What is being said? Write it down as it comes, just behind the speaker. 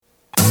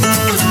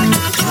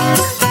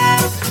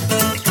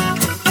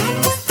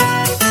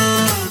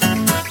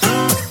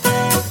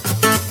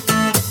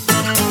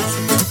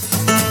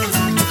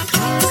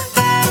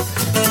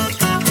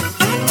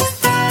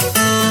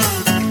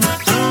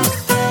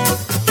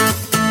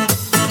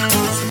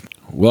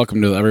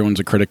Welcome to the Everyone's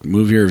a Critic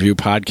movie review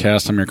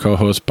podcast. I'm your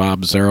co-host,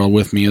 Bob Zarrell.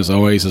 With me, as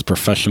always, is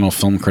professional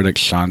film critic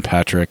Sean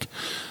Patrick.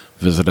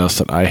 Visit us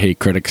at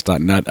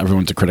ihatecritics.net,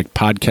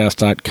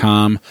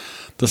 everyone'sacriticpodcast.com.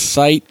 The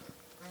site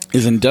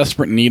is in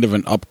desperate need of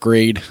an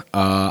upgrade.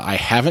 I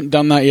haven't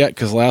done that yet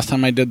because last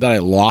time I did that, I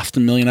lost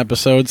 1 million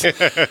episodes.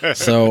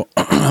 So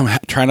I'm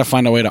trying to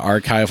find a way to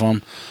archive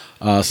them.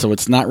 So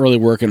it's not really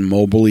working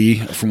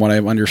mobily, from what I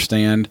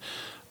understand.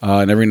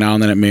 And every now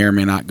and then it may or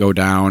may not go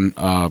down.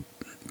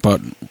 But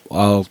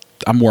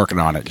I'm working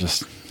on it.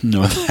 Just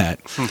know that.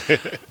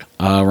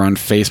 We're on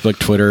Facebook,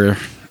 Twitter,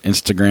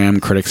 Instagram.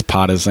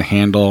 CriticsPod is the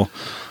handle.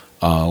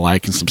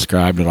 Like and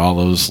subscribe at all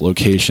those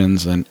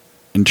locations and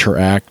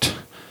interact.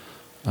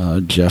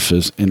 Jeff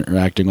is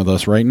interacting with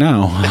us right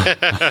now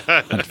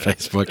on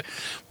Facebook.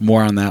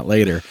 More on that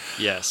later.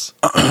 Yes.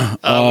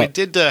 We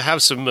did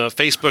have some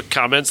Facebook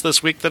comments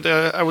this week that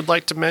I would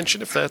like to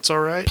mention, if that's all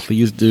right.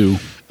 Please do.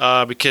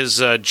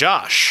 Because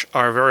Josh,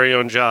 our very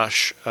own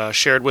Josh,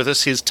 shared with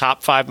us his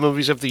top 5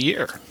 movies of the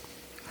year.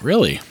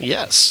 Really?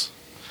 Yes.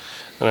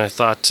 And I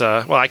thought,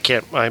 well, I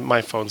can't,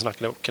 my phone's not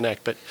going to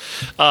connect, but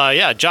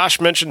yeah, Josh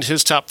mentioned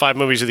his top 5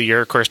 movies of the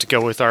year, of course, to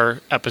go with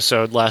our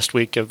episode last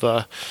week of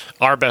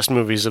our best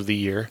movies of the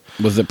year.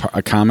 Was it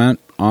a comment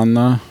on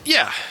the...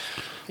 Yeah.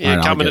 Yeah,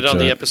 right, commented on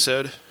the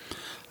episode.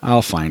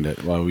 I'll find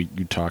it while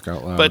you talk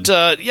out loud. But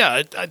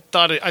yeah,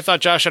 I thought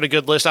Josh had a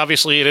good list.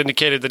 Obviously, it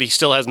indicated that he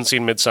still hasn't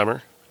seen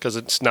Midsummer because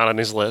it's not on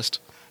his list.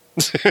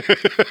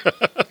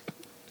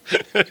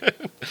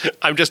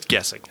 I'm just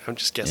guessing. On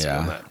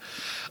that.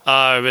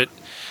 But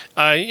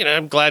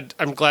I'm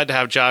glad to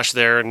have Josh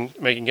there and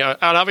making out.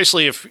 And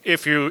obviously,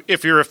 if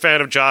you're a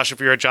fan of Josh,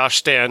 if you're a Josh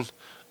stan,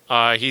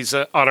 he's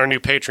on our new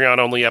Patreon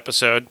only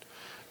episode,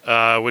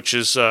 which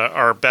is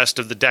our best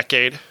of the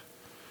decade.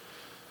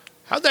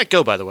 How'd that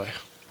go, by the way?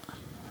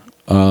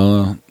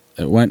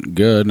 It went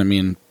good. I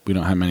mean, we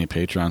don't have many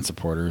Patreon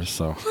supporters,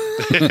 so.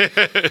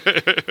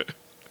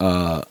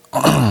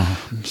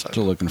 I'm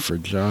still looking for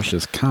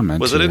Josh's comment.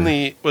 Was it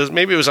maybe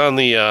it was on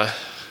the?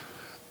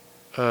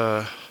 I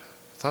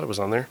thought it was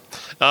on there.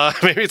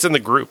 Maybe it's in the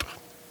group.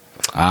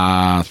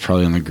 It's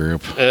probably in the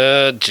group.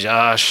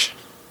 Josh.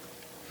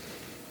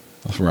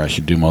 That's where I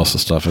should do most of the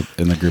stuff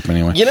in the group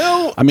anyway. You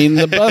know, I mean,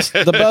 the best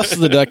of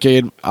the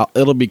decade.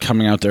 It'll be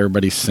coming out to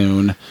everybody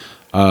soon.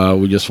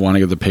 We just want to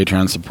give the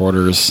Patreon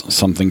supporters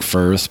something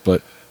first,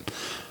 but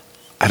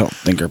I don't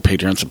think our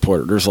Patreon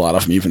supporters, a lot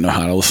of them even know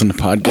how to listen to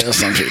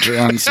podcasts on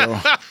Patreon. So,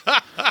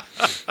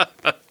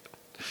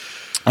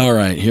 all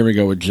right, here we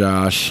go with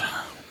Josh.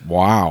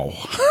 Wow.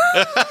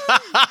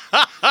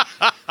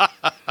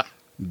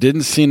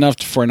 Didn't see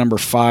enough for number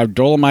 5.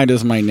 Dolomite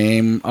Is My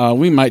Name.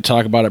 We might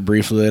talk about it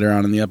briefly later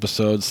on in the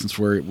episode since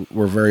we're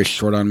very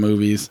short on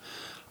movies.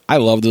 I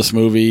love this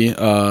movie,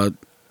 but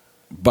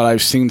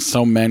I've seen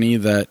so many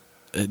that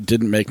it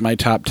didn't make my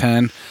top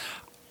 10.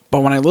 But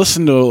when I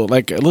listened to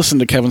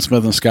Kevin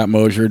Smith and Scott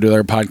Mosier do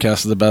their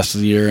podcast of the best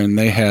of the year, and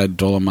they had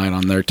Dolomite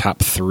on their top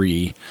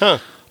 3. Huh.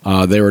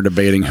 They were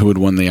debating who would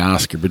win the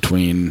Oscar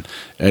between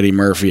Eddie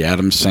Murphy,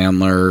 Adam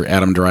Sandler,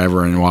 Adam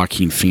Driver, and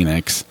Joaquin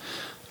Phoenix.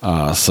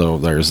 So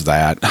there's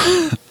that.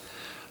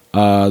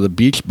 The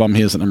Beach Bum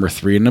he is at number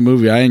 3 in the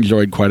movie. I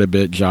enjoyed quite a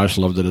bit. Josh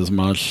loved it as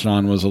much.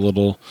 Sean was a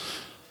little.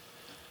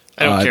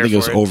 I think it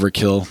was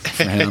overkill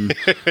for him.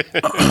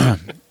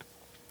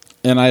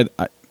 And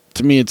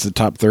to me, it's a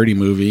top 30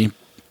 movie.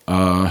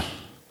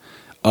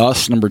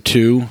 Us, number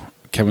 2.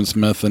 Kevin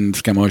Smith and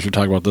Scott Mosier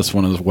talk about this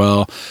one as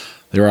well.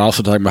 They were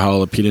also talking about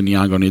how Lupita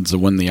Nyong'o needs to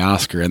win the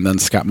Oscar, and then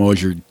Scott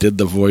Mosier did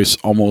the voice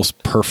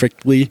almost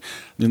perfectly.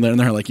 And then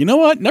they're like, you know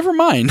what? Never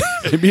mind.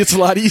 Maybe it's a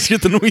lot easier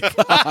than we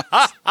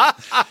thought.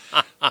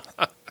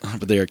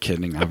 But they are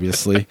kidding,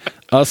 obviously.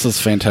 Us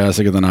is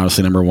fantastic, and then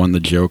obviously number 1, The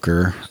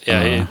Joker.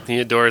 Yeah, he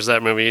adores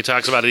that movie. He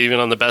talks about it even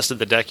on the best of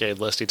the decade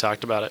list. He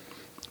talked about it.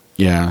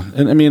 Yeah,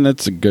 and I mean,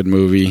 it's a good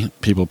movie.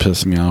 People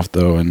piss me off,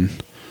 though,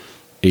 and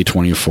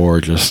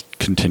A24 just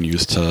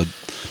continues to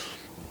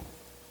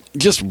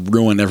just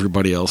ruin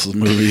everybody else's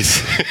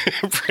movies.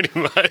 Pretty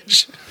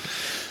much.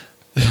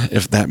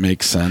 If that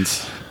makes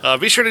sense.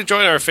 Be sure to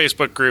join our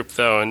Facebook group,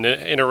 though, and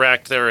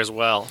interact there as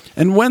well.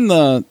 And when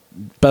the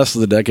best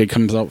of the decade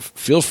comes out,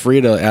 feel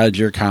free to add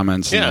your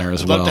comments in there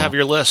as well. I'd love to have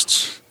your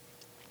lists.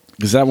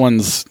 Because that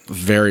one's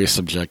very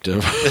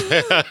subjective.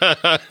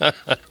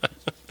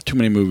 Too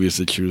many movies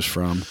to choose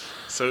from.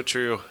 So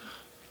true.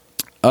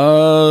 We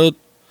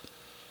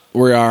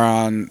are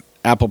on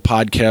Apple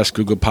Podcasts,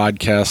 Google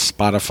Podcasts,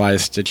 Spotify,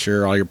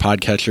 Stitcher, all your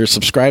podcatchers.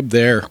 Subscribe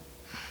there.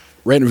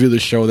 Rate and review the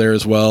show there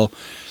as well.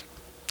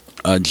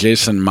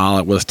 Jason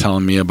Mollett was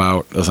telling me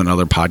about, there's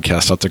another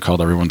podcast out there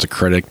called Everyone's a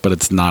Critic, but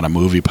it's not a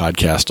movie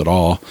podcast at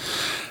all.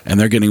 And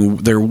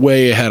they're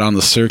way ahead on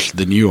the search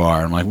than you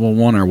are. I'm like, well,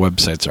 1, our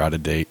websites are out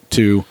of date.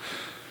 2,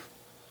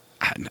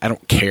 I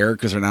don't care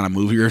because they're not a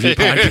movie review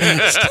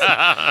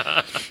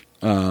podcast.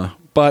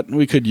 But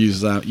we could use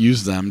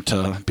them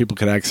to, people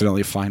could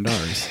accidentally find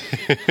ours.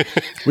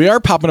 We are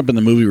popping up in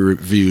the movie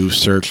review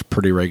search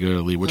pretty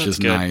regularly, which is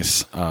good.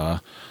 Nice.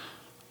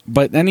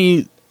 But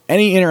any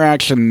any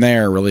interaction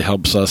there really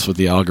helps us with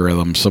the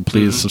algorithm. So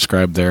please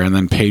subscribe there. And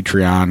then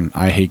Patreon,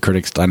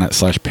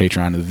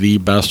 ihatecritics.net/Patreon, the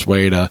best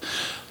way to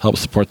help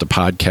support the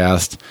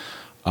podcast.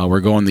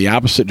 We're going the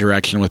opposite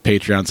direction with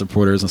Patreon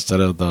supporters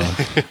instead of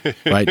the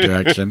right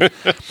direction.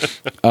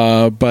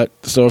 But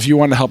so if you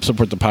want to help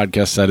support the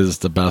podcast, that is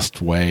the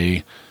best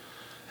way.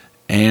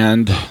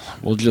 And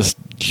we'll just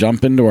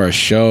jump into our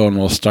show, and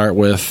we'll start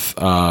with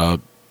I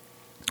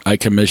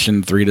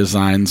commissioned 3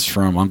 designs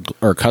from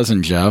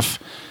cousin Jeff,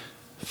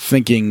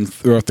 thinking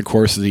throughout the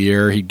course of the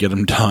year he'd get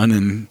them done,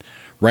 and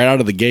right out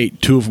of the gate,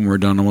 2 of them were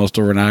done almost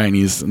overnight, and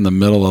he's in the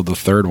middle of the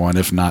 3rd one,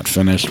 if not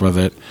finished with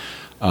it.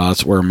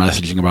 That's what we're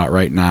messaging about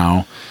right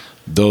now.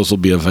 Those will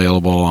be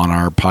available on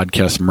our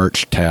podcast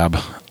merch tab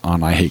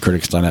on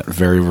ihatecritics.net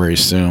very, very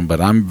soon.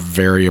 But I'm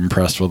very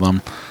impressed with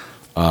them.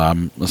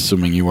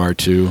 Assuming you are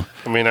too.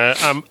 I mean,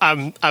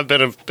 I've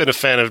been a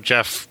fan of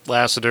Jeff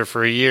Lasseter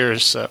for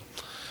years. So.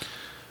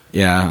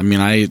 Yeah, I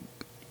mean,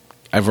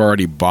 I've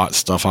already bought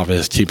stuff off of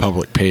his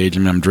TeePublic page. I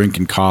mean, I'm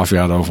drinking coffee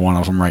out of one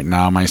of them right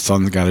now. My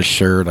son's got a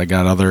shirt. I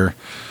got other.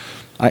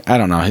 I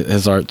don't know.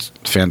 His art's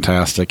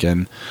fantastic,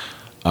 and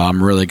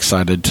I'm really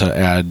excited to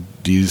add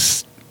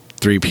these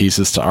 3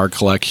 pieces to our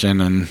collection,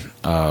 and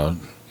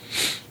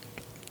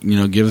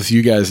gives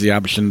you guys the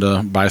option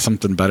to buy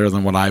something better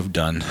than what I've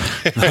done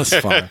thus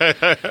far.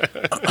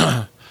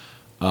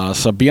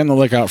 So be on the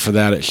lookout for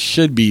that. It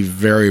should be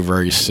very,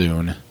 very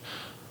soon.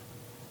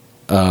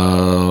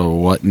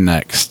 What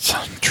next?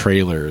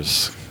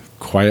 Trailers.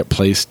 Quiet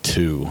Place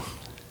 2.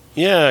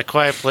 Yeah,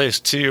 Quiet Place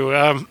 2.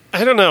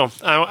 I don't know.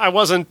 I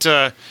wasn't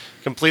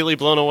completely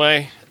blown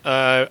away.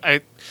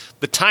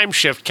 The time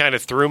shift kind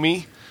of threw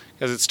me,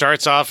 because it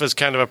starts off as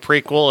kind of a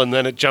prequel and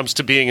then it jumps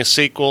to being a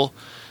sequel.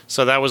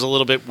 So that was a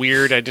little bit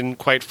weird. I didn't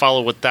quite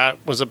follow what that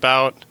was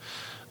about.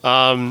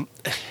 And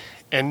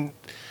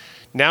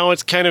now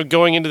it's kind of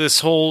going into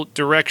this whole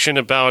direction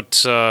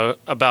about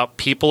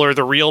people are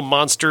the real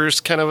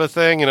monsters kind of a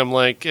thing. And I'm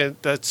like,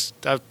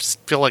 I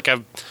feel like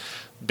I've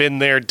been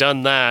there,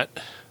 done that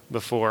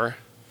before.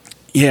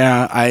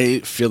 Yeah,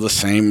 I feel the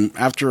same.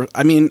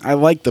 I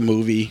like the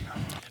movie.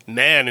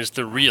 Man is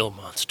the real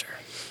monster.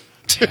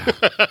 Yeah.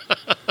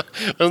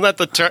 Isn't that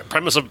the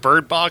premise of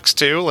Bird Box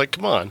too? Like,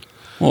 come on.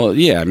 Well,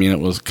 yeah. I mean, it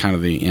was kind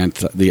of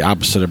the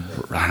opposite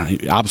of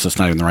opposite's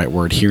not even the right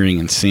word. Hearing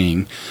and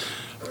seeing,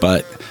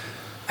 but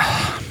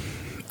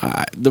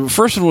the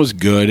first one was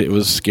good. It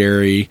was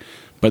scary,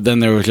 but then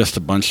there was just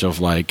a bunch of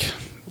like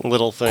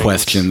little things,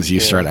 questions you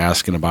start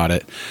asking about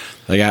it.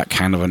 They got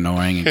kind of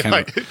annoying. And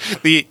kind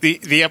of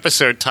the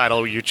episode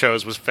title you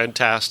chose was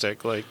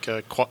fantastic, like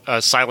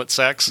Silent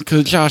Sex.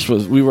 Because Josh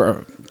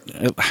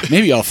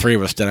maybe all 3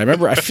 of us did.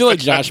 I feel like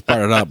Josh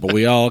brought it up, but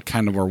we all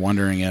kind of were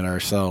wondering it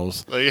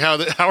ourselves. Like how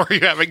are you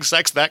having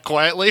sex that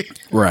quietly?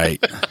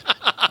 Right.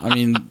 I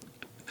mean,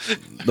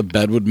 the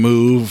bed would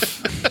move.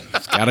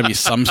 It's got to be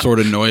some sort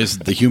of noise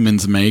that the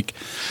humans make.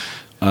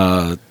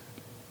 It's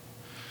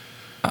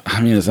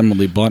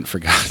Emily Blunt, for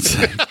God's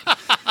sake.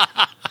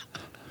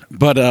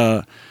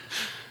 But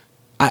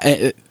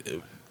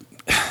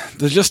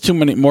there's just too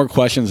many more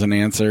questions than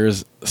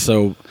answers.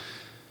 So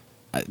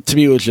to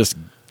me, it was just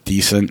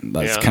decent.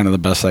 That's kind of the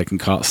best I can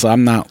call it. So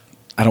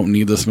I don't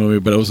need this movie,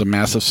 but it was a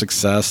massive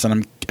success.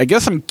 And I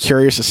guess I'm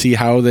curious to see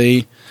how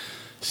they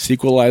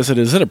sequelize it.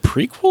 Is it a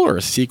prequel or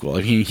a sequel?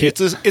 I mean,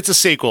 it's a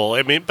sequel.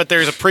 I mean, but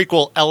there's a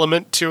prequel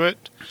element to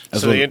it.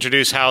 So they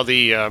introduce how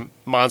the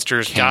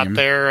monsters got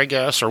there, I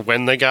guess, or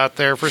when they got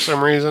there for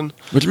some reason.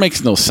 Which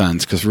makes no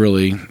sense, because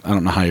really, I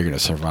don't know how you're going to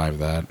survive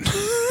that.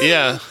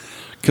 Yeah.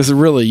 Because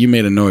really, you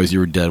made a noise, you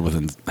were dead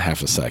within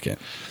half a second.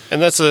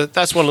 And that's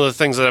one of the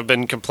things that I've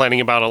been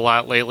complaining about a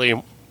lot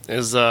lately,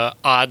 is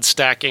odd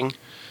stacking.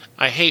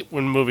 I hate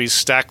when movies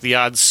stack the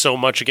odds so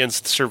much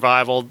against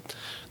survival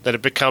that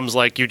it becomes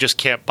like you just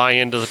can't buy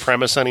into the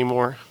premise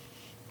anymore.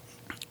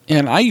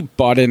 And I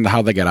bought into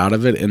how they got out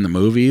of it in the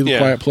movie, The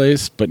Quiet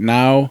Place, but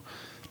now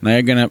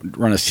you're going to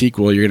run a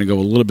sequel. You're going to go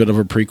a little bit of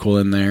a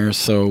prequel in there,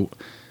 so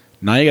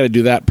now you got to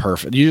do that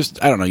perfect.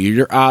 I don't know.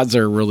 Your odds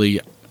are really.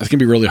 It's going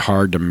to be really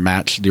hard to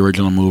match the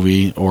original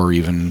movie or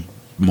even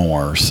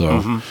more.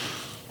 So,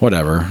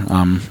 whatever.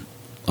 I'm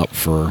up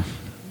for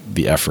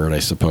the effort, I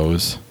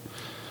suppose.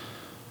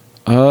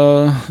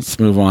 Let's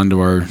move on to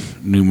our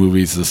new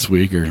movies this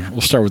week, or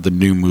we'll start with the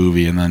new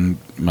movie and then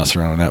mess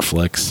around on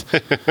Netflix.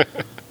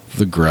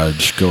 The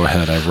Grudge. Go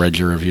ahead. I've read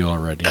your review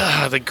already.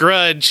 The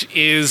Grudge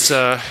is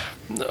a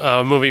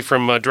movie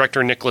from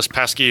director Nicholas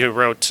Pesky, who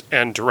wrote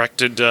and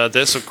directed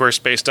this, of course,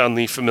 based on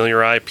the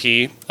familiar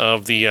IP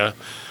of the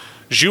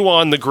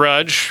Ju-on the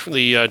Grudge,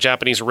 the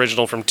Japanese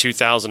original from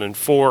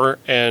 2004,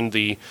 and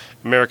the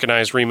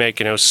Americanized remake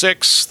in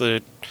 2006,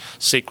 the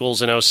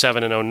sequels in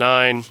 2007 and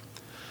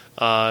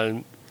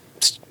 2009.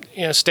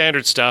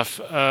 Standard stuff.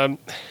 I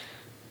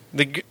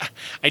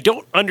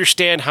don't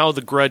understand how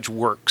The Grudge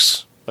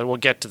works, but we'll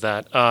get to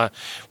that.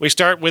 We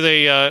start with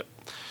a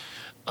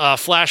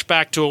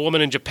flashback to a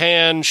woman in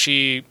Japan.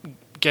 She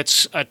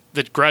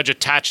the grudge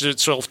attaches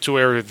itself to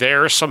her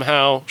there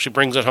somehow. She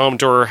brings it home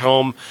to her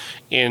home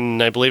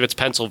in, I believe it's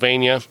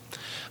Pennsylvania.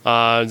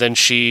 Then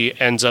she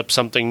ends up,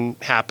 something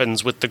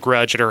happens with the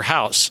grudge at her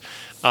house.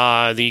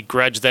 The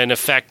grudge then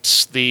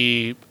affects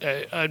a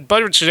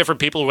bunch of different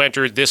people who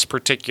entered this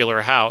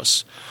particular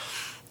house.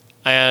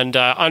 And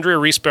Andrea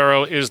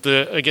Riseborough is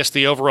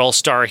the overall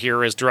star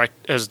here as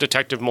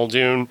Detective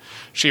Muldoon.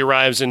 She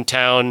arrives in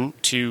town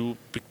to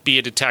be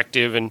a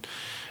detective, and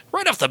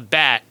right off the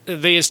bat,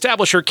 they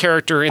establish her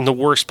character in the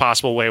worst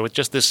possible way with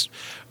just this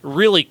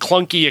really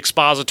clunky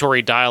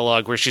expository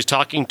dialogue where she's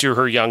talking to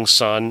her young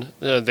son.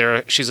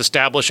 She's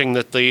establishing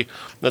that the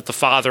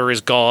father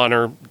is gone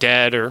or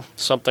dead or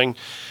something.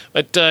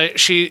 But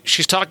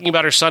she's talking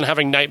about her son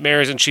having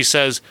nightmares, and she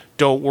says,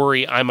 "Don't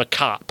worry, I'm a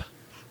cop."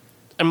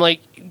 I'm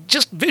like,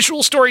 just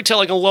visual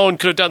storytelling alone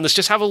could have done this.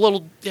 Just have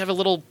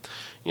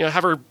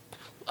her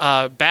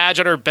badge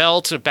on her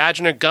belt, a badge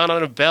and a gun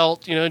on a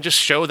belt, just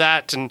show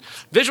that, and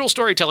visual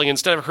storytelling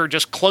instead of her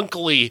just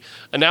clunkily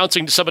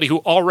announcing to somebody who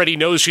already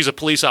knows she's a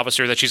police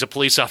officer that she's a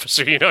police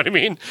officer, you know what I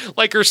mean?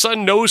 Like her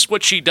son knows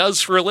what she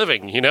does for a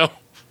living, You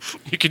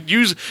could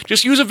use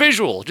a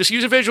visual. Just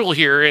use a visual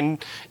here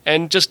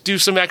and just do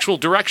some actual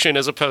direction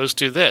as opposed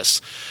to this.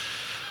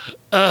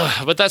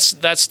 But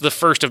that's the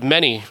first of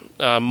many,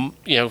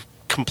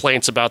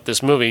 complaints about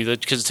this movie,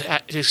 because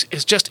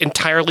it's just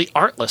entirely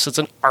artless. It's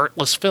an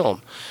artless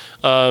film.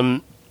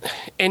 And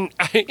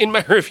in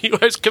my review,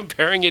 I was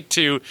comparing it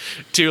to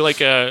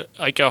like a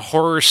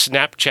horror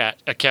Snapchat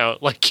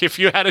account. Like if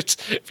you had a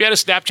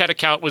Snapchat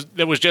account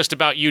that was just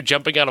about you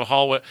jumping out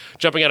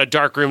of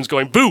dark rooms,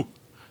 going boo.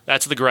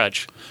 That's The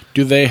Grudge.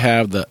 Do they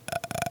have the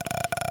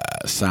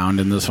sound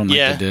in this one like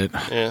they did?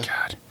 Yeah.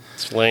 God.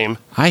 It's lame.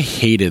 I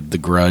hated The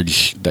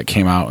Grudge that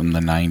came out in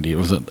the 90s.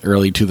 Was it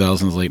early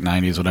 2000s, late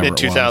 90s, whatever it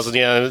was? Mid-2000,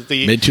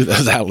 yeah.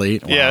 Mid-2000, that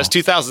late? Wow. Yeah, it was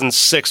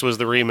 2006 was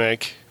the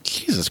remake.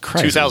 Jesus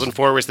Christ.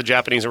 2004 was the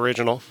Japanese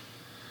original.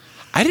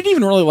 I didn't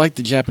even really like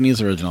the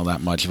Japanese original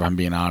that much, if I'm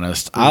being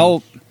honest.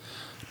 I'll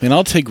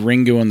take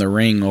Ringo and the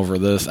Ring over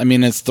this. I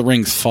mean, it's the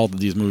Ring's fault that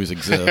these movies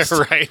exist.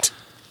 Right.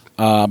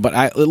 But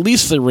at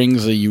least the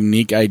Ring's a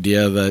unique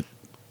idea that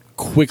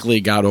quickly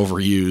got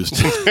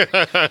overused.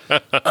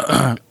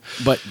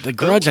 But The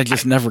Grudge I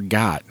just never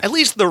got. At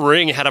least The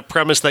Ring had a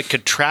premise that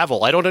could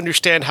travel. I don't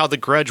understand how The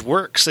Grudge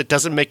works. It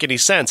doesn't make any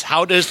sense.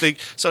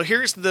 So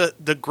here's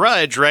the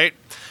Grudge, right?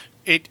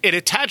 It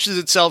attaches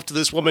itself to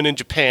this woman in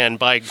Japan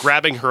by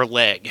grabbing her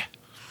leg.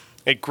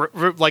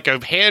 Like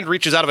a hand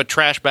reaches out of a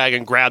trash bag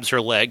and grabs her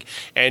leg,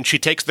 and she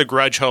takes the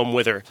grudge home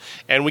with her.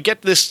 And we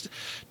get this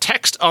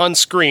text on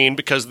screen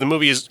because the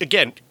movie is,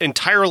 again,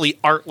 entirely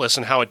artless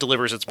in how it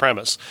delivers its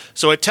premise.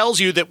 So it tells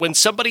you that when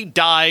somebody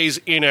dies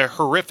in a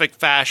horrific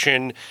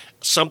fashion,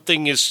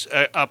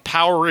 a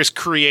power is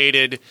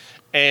created.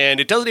 And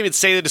it doesn't even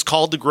say that it's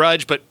called The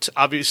Grudge, but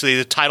obviously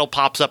the title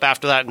pops up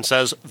after that and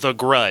says The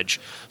Grudge.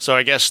 So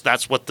I guess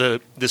that's what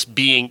this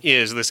being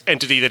is, this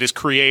entity that is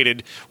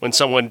created when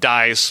someone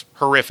dies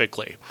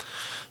horrifically.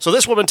 So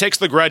this woman takes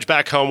the grudge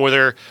back home with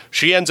her.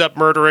 She ends up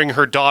murdering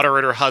her daughter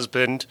and her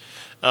husband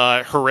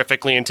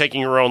horrifically and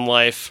taking her own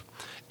life.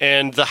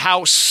 And the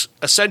house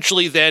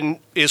essentially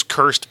then is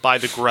cursed by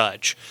the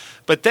grudge.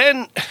 But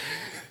then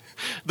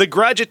the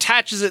grudge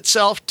attaches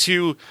itself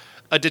to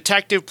a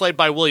detective played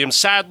by William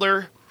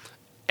Sadler,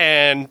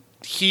 and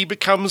he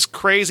becomes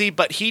crazy,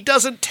 but he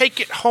doesn't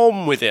take it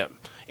home with him.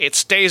 It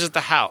stays at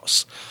the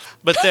house.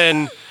 But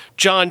then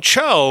John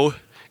Cho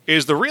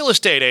is the real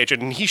estate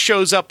agent, and he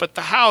shows up at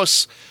the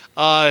house,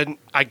 I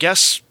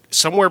guess,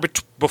 somewhere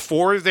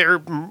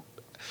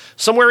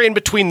somewhere in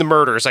between the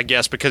murders, I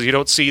guess, because you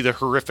don't see the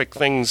horrific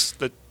things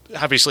that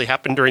obviously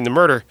happened during the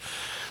murder.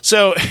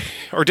 So,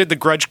 or did the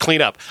grudge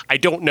clean up? I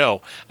don't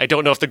know. I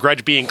don't know if the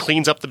grudge being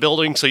cleans up the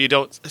building so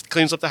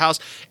cleans up the house.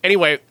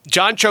 Anyway,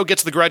 John Cho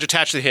gets the grudge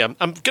attached to him.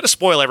 I'm going to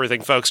spoil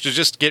everything, folks.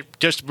 Just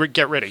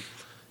get ready.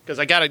 Because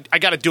I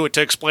gotta do it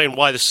to explain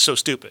why this is so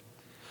stupid.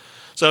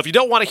 So if you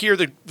don't want to hear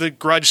the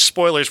Grudge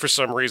spoilers for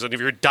some reason, if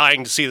you're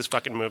dying to see this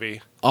fucking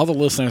movie. All the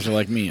listeners are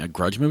like me. A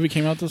Grudge movie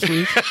came out this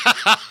week?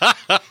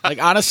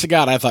 Like, honest to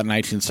God, I thought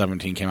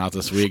 1917 came out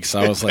this week, so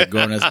I was like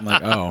going as, I'm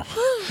like, oh.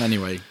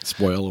 Anyway,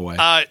 spoil away.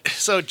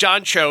 So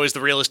John Cho is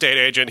the real estate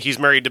agent. He's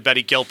married to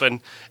Betty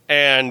Gilpin,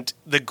 and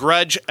the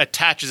Grudge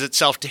attaches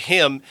itself to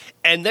him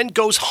and then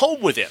goes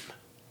home with him.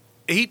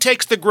 He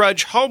takes the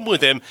Grudge home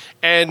with him,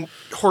 and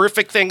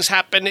horrific things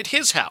happen at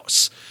his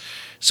house.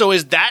 So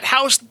is that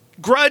house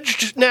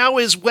grudged now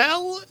as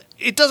well?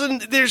 It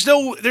doesn't. There's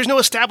no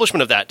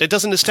establishment of that. It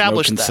doesn't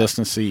establish no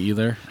consistency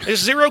either. There's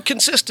zero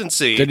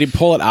consistency. Did he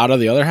pull it out of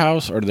the other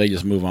house, or did they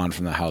just move on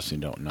from the house? You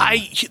don't know.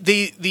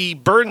 They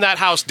burn that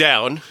house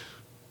down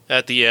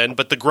at the end,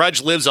 but the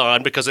grudge lives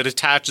on because it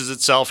attaches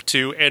itself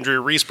to Andrea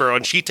Riseborough,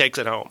 and she takes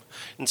it home,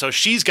 and so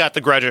she's got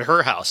the grudge at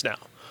her house now.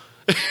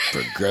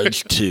 For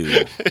Grudge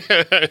 2.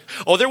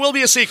 Oh, there will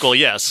be a sequel,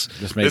 yes.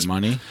 Just made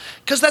money?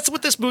 Because that's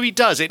what this movie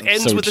does. It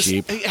ends so with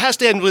cheap. it has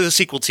to end with a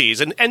sequel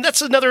tease. And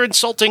that's another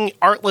insulting,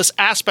 artless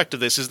aspect of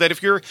this, is that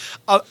if you're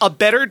a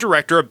better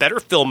director, a better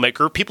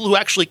filmmaker, people who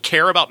actually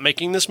care about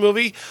making this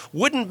movie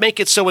wouldn't make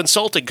it so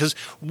insulting. Because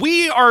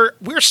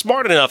we're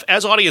smart enough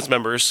as audience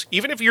members,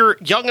 even if you're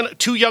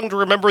too young to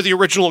remember the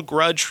original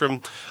Grudge from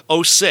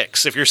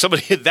 2006, if you're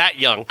somebody that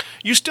young,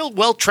 you're still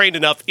well trained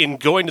enough in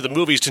going to the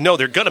movies to know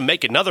they're going to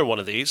make another one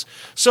of these.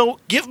 So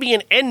give me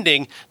an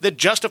ending that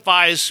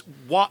justifies,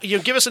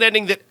 give us an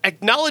ending that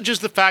acknowledges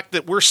the fact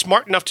that we're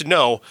smart enough to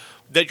know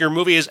that your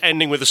movie is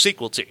ending with a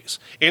sequel tease,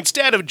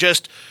 instead of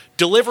just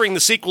delivering the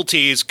sequel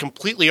tease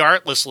completely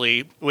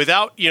artlessly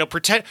without,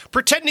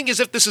 pretending as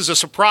if this is a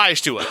surprise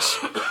to us.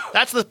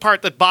 That's the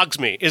part that bogs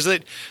me, is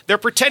that they're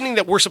pretending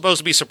that we're supposed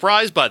to be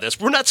surprised by this.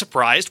 We're not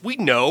surprised. We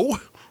know.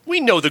 We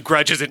know the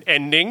Grudge isn't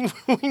ending.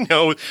 We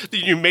know that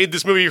you made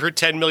this movie for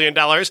 $10 million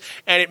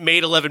and it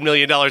made $11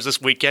 million this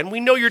weekend.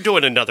 We know you're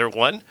doing another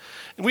one.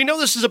 We know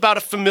this is about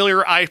a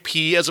familiar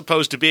IP as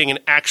opposed to being an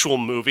actual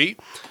movie.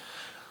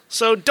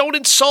 So don't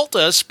insult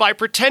us by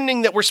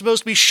pretending that we're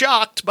supposed to be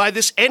shocked by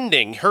this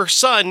ending. Her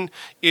son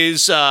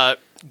is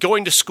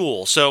going to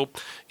school. So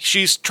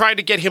she's trying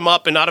to get him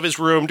up and out of his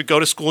room to go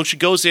to school. And she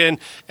goes in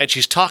and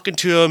she's talking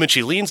to him and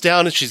she leans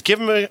down and she's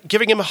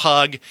giving him a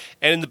hug.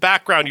 And in the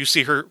background, you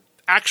see her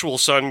actual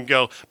son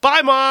go,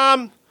 "Bye,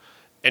 Mom,"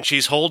 and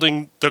she's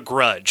holding the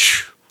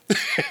Grudge.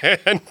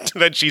 And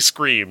then she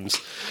screams,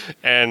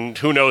 and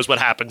who knows what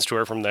happens to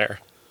her from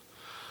there.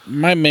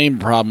 My main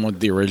problem with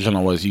the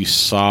original was you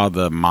saw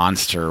the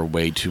monster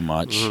way too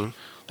much. Mm-hmm.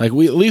 Like,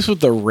 at least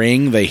with the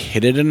Ring, they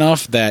hid it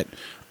enough that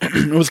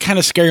it was kind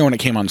of scary when it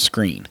came on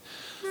screen.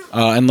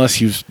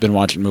 Unless you've been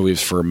watching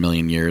movies for a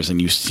million years and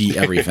you see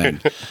everything.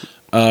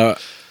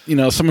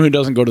 Someone who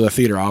doesn't go to the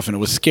theater often, it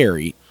was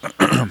scary.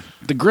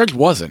 The Grudge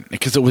wasn't,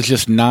 because it was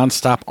just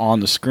nonstop on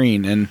the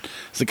screen. And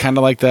is it kind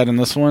of like that in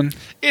this one?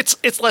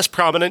 It's less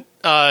prominent.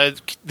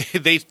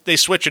 They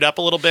switch it up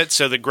a little bit,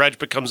 so the Grudge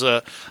becomes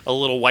a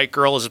little white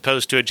girl as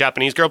opposed to a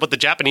Japanese girl, but the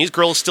Japanese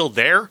girl is still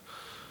there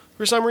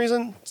for some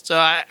reason. So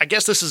I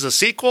guess this is a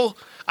sequel.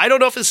 I don't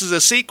know if this is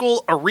a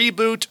sequel, a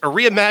reboot, a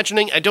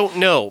reimagining. I don't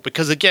know,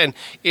 because again,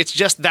 it's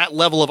just that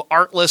level of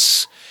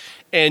artless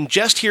and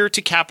just here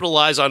to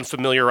capitalize on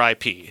familiar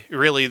IP.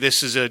 Really,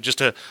 this is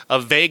just a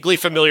vaguely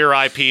familiar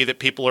IP that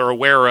people are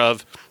aware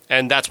of,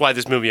 and that's why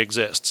this movie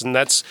exists. And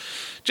that's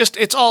just,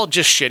 it's all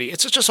just shitty.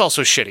 It's just all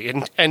so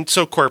shitty and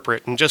so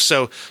corporate and just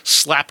so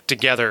slapped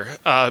together.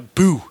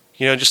 Boo.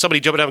 Just somebody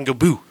jumping up and go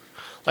boo.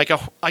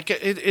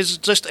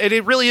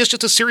 It really is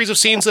just a series of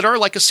scenes that are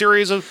like a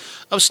series of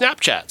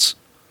Snapchats.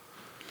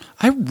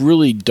 I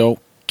really don't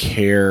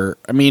care.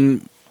 I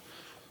mean,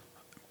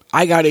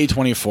 I got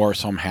A24,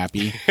 so I'm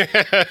happy.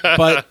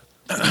 But,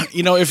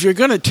 if you're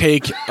going to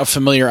take a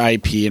familiar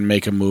IP and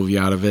make a movie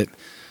out of it,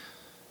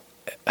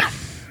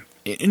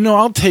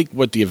 I'll take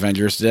what the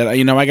Avengers did.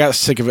 I got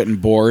sick of it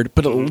and bored,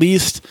 but at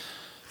least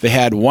they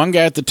had one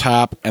guy at the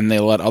top and they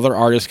let other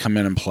artists come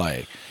in and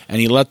play.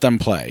 And he let them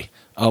play,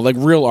 like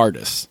real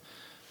artists.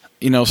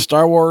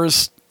 Star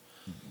Wars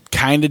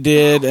kind of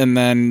did, and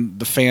then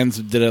the fans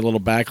did a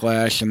little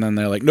backlash, and then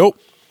they're like, nope,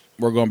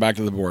 we're going back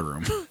to the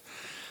boardroom.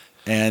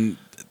 And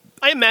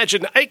I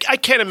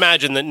can't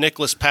imagine that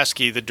Nicholas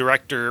Pesky,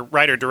 the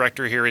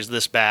writer-director here, is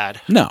this bad.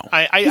 No.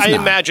 I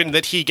imagine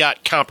that he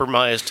got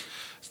compromised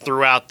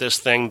throughout this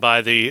thing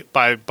by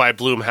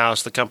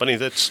Blumhouse, the company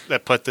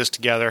that put this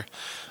together.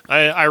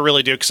 I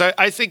really do, because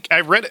I think I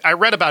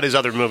read about his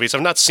other movies.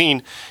 I've not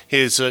seen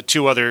his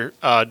two other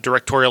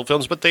directorial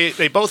films, but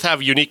they both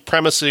have unique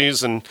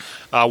premises, and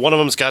one of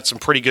them's got some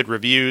pretty good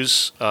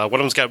reviews. One of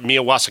them's got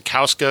Mia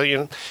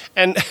Wasikowska,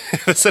 and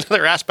that's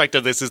another aspect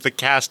of this is the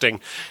casting.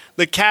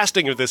 The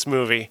casting of this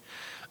movie.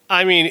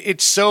 I mean,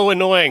 it's so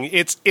annoying.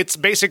 It's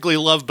basically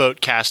Love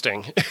Boat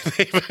casting.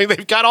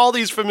 They've got all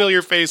these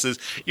familiar faces.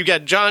 You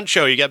got John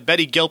Cho, you got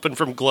Betty Gilpin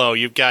from Glow,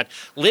 you've got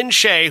Lynn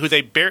Shay, who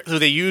they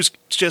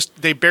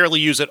barely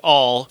use at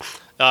all.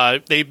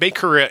 They make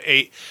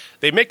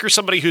her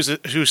somebody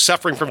who's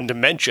suffering from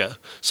dementia,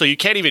 so you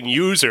can't even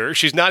use her.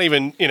 She's not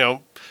even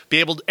be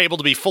able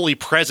to be fully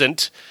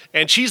present,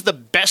 and she's the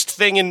best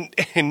thing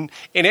in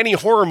any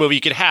horror movie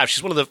you could have.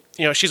 She's one of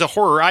the she's a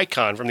horror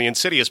icon from the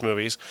Insidious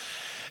movies.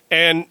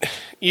 And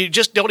you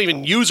just don't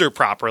even use her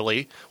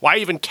properly. Why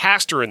even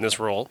cast her in this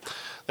role?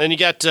 Then you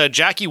got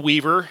Jackie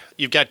Weaver.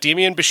 You've got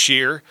Demian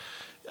Bashir.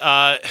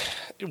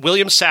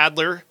 William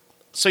Sadler.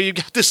 So you've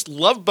got this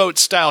Love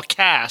Boat-style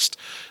cast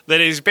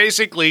that is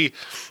basically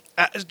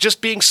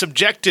just being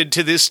subjected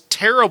to this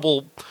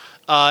terrible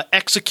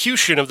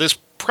execution of this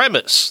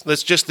premise.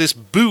 That's just this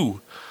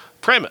boo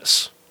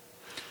premise.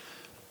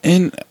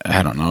 And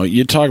I don't know.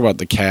 You talk about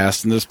the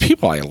cast, and there's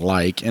people I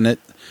like, and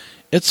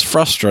it's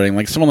frustrating.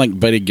 Like someone like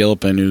Betty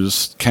Gilpin,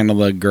 who's kind of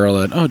the girl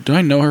that, do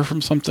I know her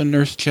from something?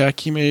 Nurse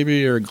Jackie,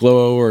 maybe, or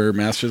Glow, or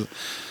Masters.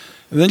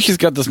 And then she's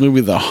got this movie,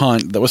 The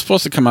Hunt, that was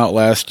supposed to come out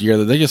last year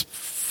that they just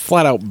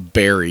flat out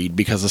buried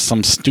because of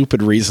some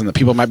stupid reason that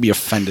people might be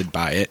offended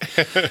by it.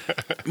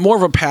 More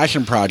of a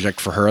passion project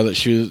for her that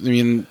she was,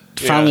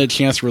 finally a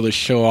chance to really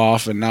show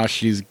off, and now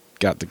she's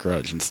got The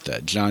Grudge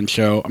instead. John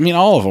Cho,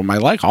 all of them. I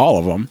like all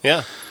of them.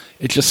 Yeah.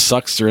 It just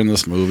sucks they're in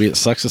this movie. It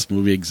sucks this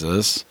movie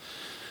exists.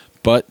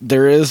 But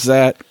there is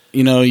that,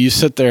 you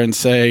sit there and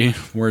say,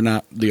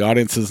 the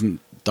audience isn't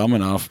dumb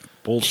enough.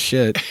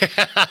 Bullshit.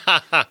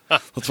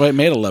 That's why it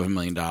made $11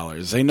 million.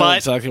 They know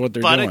exactly what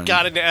they're doing. But it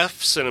got an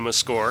F cinema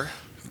score.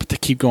 But they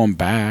keep going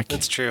back.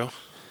 That's true.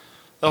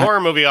 The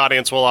horror movie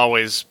audience will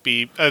always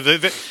be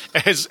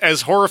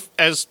as horror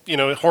as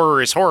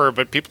horror is horror,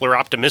 but people are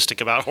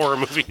optimistic about horror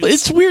movies.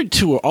 It's weird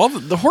too. All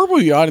the horror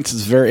movie audience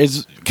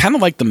is kind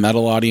of like the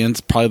metal audience,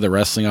 probably the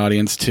wrestling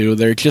audience too.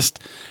 They're just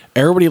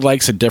everybody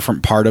likes a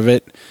different part of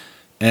it,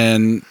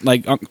 and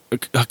like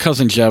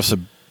cousin Jeff's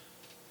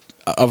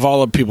of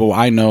all the people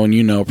I know,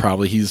 and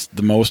probably he's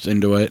the most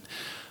into it.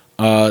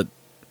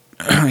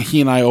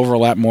 He and I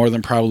overlap more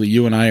than probably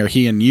you and I, or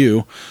he and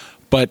you.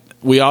 But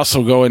we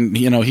also go and,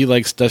 he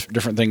likes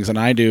different things than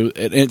I do.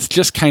 It's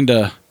just kind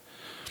of,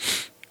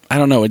 I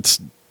don't know,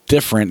 it's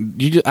different.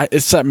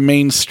 It's that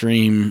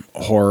mainstream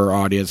horror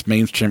audience,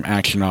 mainstream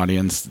action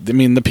audience.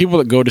 The people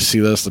that go to see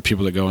this, the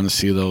people that go and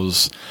see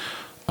those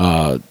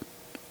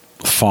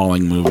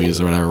Falling movies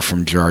or whatever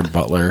from Gerard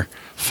Butler,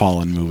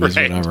 Fallen movies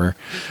or whatever.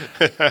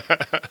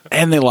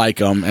 And they like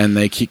them, and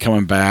they keep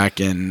coming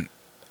back. And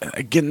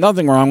again,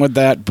 nothing wrong with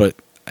that, but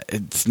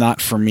it's not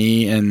for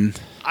me.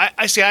 And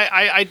I see.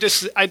 I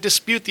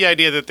dispute the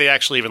idea that they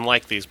actually even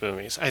like these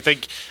movies. I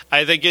think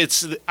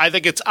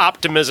it's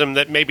optimism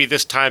that maybe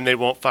this time they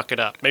won't fuck it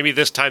up. Maybe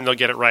this time they'll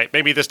get it right.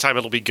 Maybe this time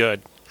it'll be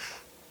good.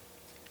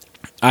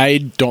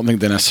 I don't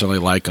think they necessarily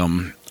like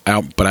them,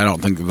 but I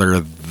don't think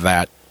they're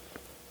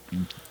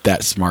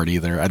that smart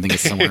either. I think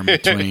it's somewhere in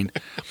between.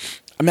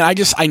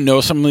 I know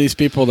some of these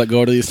people that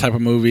go to these type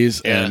of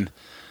movies, and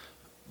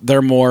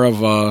they're more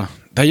of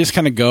they just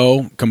kind of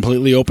go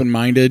completely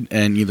open-minded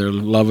and either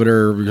love it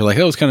or you're like,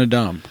 oh, it's kind of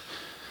dumb.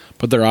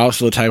 But they're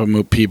also the type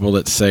of people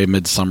that say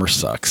Midsommar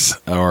sucks,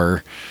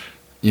 or,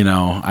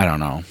 I don't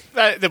know.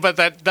 But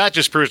that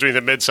just proves to me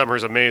that Midsommar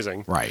is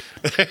amazing. Right.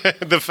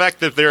 The fact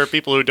that there are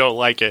people who don't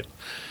like it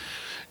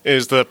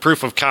is the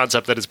proof of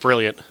concept that it's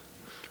brilliant.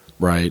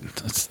 Right.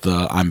 It's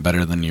the I'm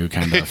better than you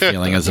kind of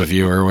feeling as a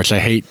viewer, which I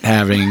hate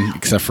having,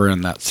 except for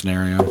in that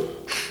scenario.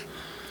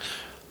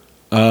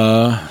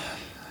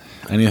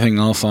 Anything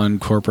else on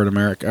corporate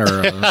America or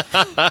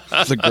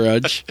The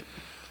Grudge?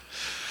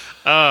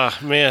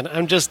 Man,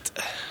 I'm just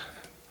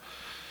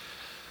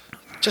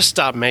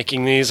stop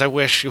making these. I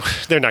wish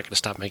they're not going to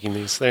stop making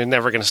these. They're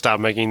never going to stop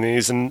making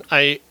these, and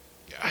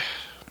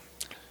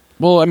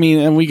Well,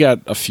 and we got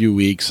a few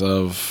weeks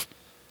of.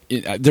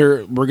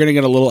 We're going to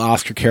get a little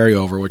Oscar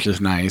carryover, which is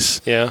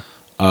nice. Yeah.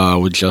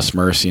 With Just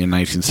Mercy in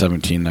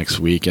 1917 next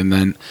week, and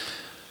then.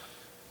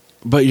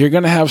 But you're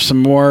going to have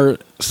some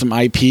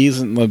IPs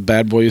in the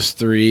Bad Boys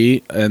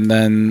 3, and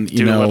then,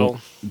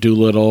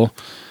 Doolittle,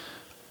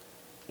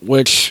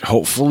 which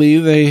hopefully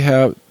they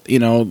have,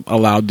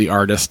 allowed the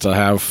artists to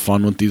have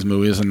fun with these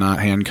movies and not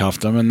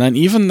handcuff them. And then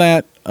even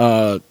that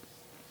Salma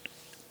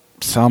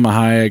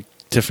Hayek,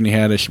 Tiffany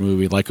Haddish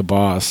movie, Like a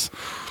Boss.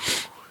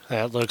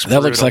 That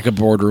looks like a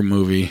boardroom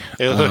movie.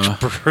 It looks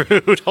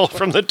brutal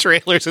from the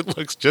trailers. It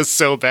looks just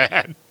so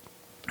bad.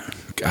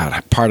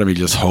 God, part of me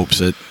just hopes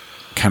it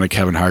kind of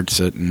Kevin Hart's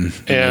it and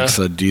makes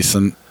a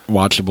decent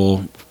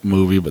watchable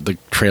movie, but the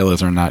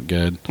trailers are not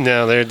good.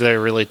 No,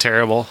 they're really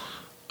terrible.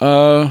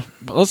 But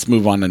let's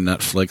move on to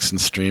Netflix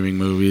and streaming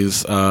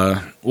movies.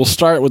 We'll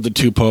start with The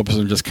Two Popes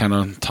and just kind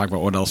of talk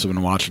about what else we've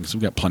been watching because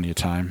we've got plenty of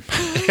time.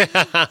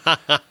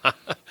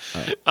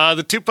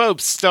 The Two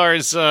Popes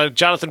stars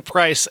Jonathan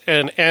Pryce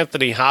and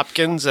Anthony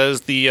Hopkins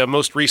as the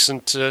most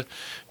recent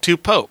Two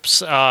Popes.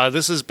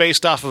 This is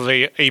based off of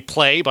a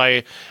play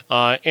by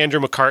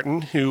Andrew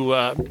McCartan, who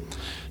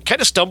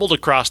kind of stumbled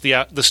across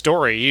the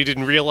story. He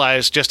didn't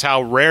realize just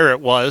how rare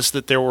it was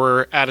that there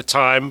were at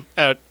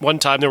one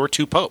time there were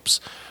two popes,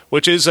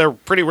 which is a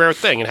pretty rare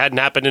thing. It hadn't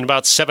happened in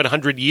about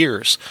 700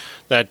 years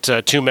that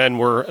two men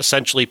were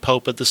essentially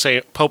pope at the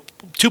same pope.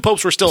 Two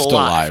popes were still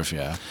alive.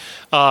 Yeah.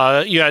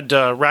 You had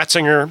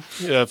Ratzinger,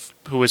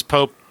 who was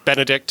Pope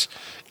Benedict,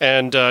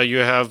 and you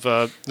have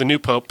the new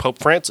pope, Pope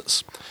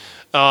Francis.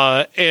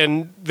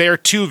 And they're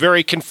two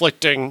very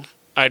conflicting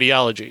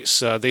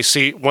ideologies. They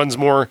see one's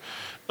more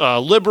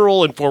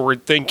liberal and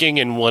forward-thinking,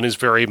 and one is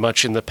very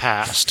much in the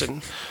past.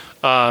 And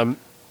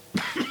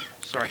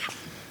sorry.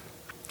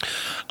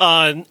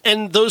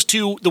 And those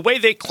two, the way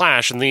they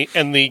clash, and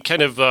the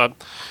kind of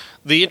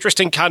the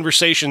interesting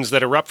conversations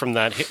that erupt from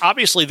that.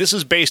 Obviously, this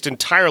is based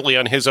entirely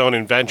on his own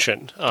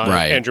invention,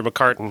 right. Andrew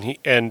McCartan,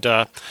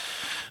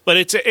 But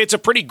it's a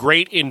pretty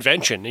great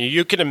invention.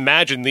 You can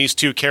imagine these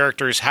two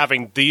characters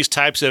having these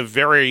types of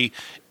very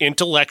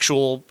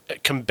intellectual,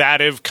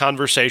 combative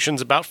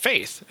conversations about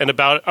faith and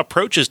about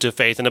approaches to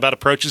faith and about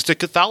approaches to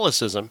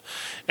Catholicism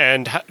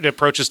and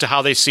approaches to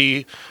how they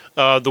see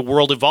the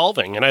world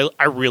evolving. And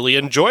I really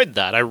enjoyed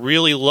that. I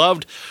really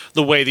loved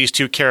the way these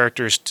two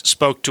characters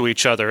spoke to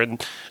each other,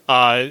 and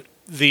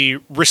the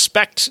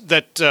respect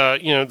that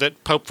that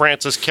Pope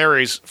Francis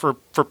carries for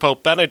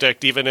Pope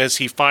Benedict, even as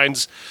he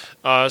finds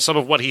some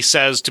of what he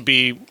says to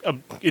be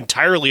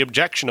entirely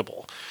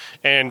objectionable,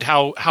 and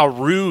how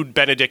rude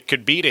Benedict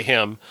could be to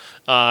him,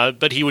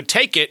 but he would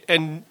take it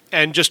and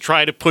just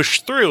try to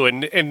push through,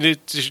 and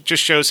it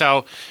just shows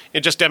how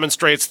it just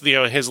demonstrates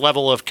his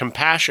level of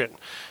compassion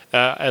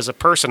as a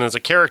person, as a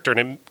character, and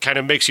it kind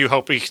of makes you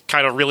hope he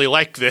kind of really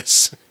like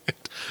this.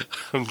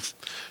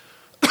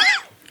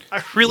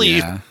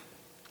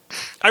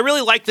 I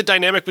really like the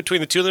dynamic between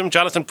the two of them.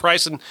 Jonathan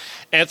Pryce and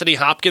Anthony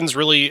Hopkins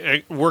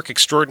really work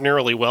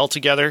extraordinarily well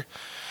together.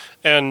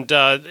 And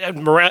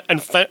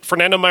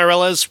Fernando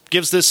Meirelles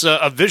gives this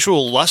a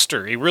visual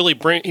luster. He really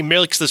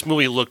makes this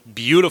movie look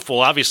beautiful.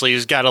 Obviously,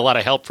 he's got a lot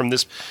of help from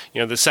this,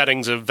 the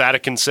settings of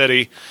Vatican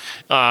City,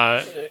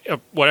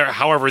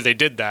 however they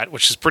did that,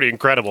 which is pretty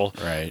incredible.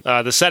 Right.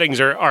 The settings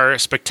are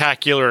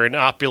spectacular and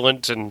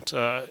opulent and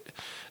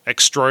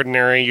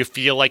extraordinary. You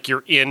feel like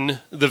you're in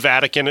the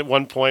Vatican at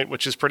one point,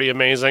 which is pretty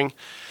amazing.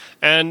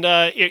 And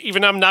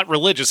even though I'm not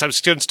religious, I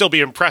can still be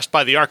impressed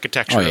by the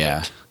architecture. Oh,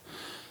 yeah.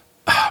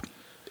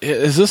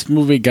 Has this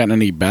movie gotten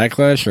any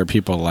backlash, or are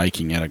people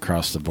liking it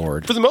across the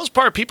board? For the most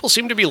part, people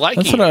seem to be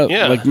liking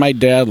it. Like, my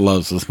dad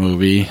loves this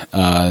movie,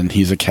 and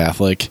he's a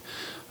Catholic.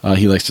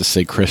 He likes to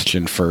say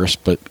Christian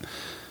first, but,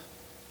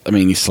 I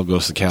mean, he still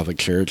goes to the Catholic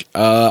Church.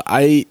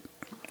 I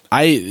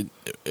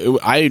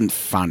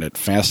found it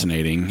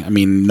fascinating. I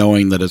mean,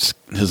 knowing that it's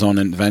his own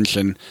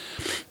invention,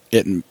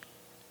 it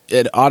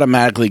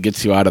automatically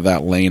gets you out of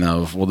that lane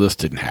of, well, this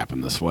didn't happen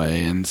this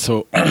way. And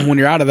so when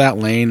you're out of that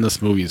lane, this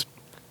movie's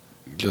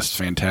just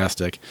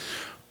fantastic.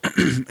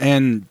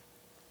 And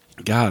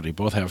God, we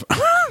both have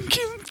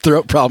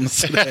throat problems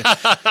today.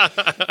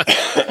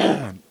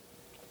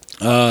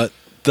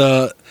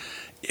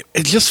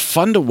 It's just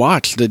fun to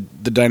watch. The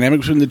dynamic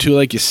between the two,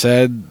 like you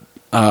said,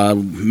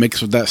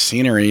 mixed with that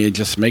scenery, it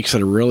just makes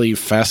it a really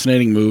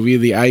fascinating movie.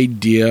 The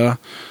idea,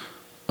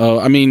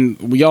 I mean,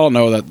 we all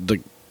know that the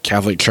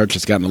Catholic Church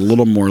has gotten a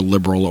little more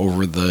liberal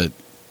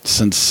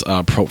since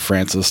Pope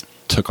Francis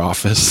took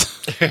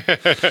office.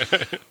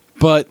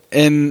 But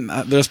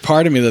there's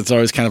part of me that's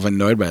always kind of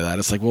annoyed by that.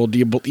 It's like, well,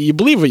 you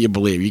believe what you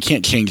believe? You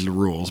can't change the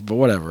rules, but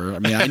whatever. I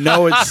mean, I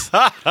know it's.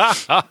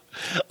 I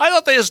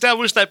thought they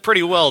established that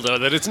pretty well, though,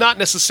 that it's not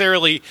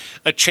necessarily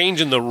a change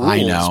in the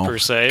rules per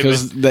se,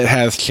 because that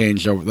has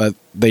changed over. That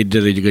they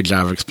did a good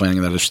job of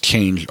explaining that it's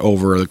changed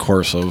over the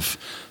course of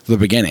the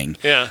beginning.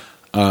 Yeah.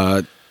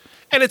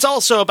 And it's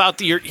also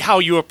about how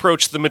you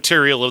approach the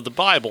material of the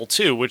Bible,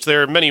 too, which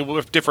there are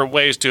many different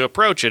ways to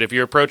approach it. If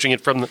you're approaching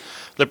it from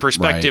the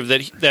perspective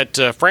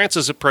that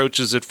Francis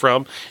approaches it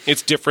from,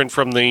 it's different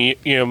from the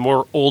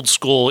more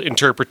old-school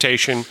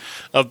interpretation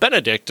of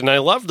Benedict. And I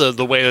love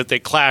the way that they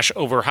clash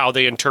over how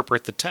they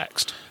interpret the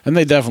text. And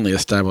they definitely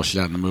established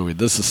that in the movie.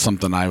 This is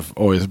something I've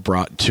always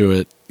brought to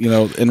it,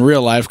 in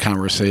real-life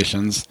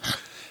conversations.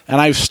 And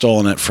I've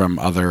stolen it from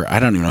other, I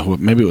don't even know who,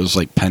 maybe it was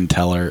like Penn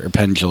Teller or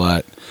Penn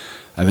Jillette.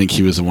 I think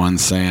he was the one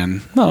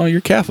saying, no,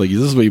 you're Catholic. This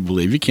is what you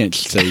believe. You can't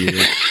say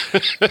you're...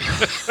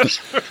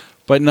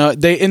 But no,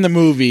 in the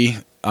movie,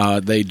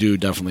 they do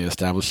definitely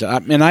establish it.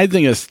 And I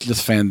think it's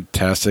just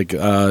fantastic.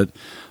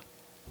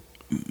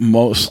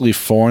 Mostly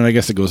foreign. I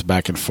guess it goes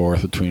back and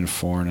forth between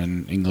foreign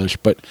and English.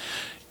 But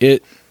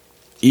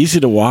easy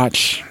to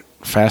watch.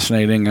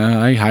 Fascinating.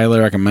 I highly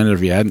recommend it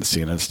if you hadn't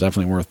seen it. It's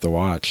definitely worth the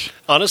watch.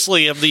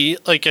 Honestly, I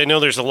know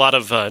there's a lot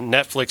of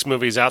Netflix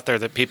movies out there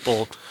that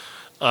people...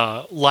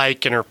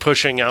 like and are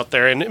pushing out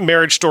there. And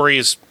Marriage Story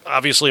is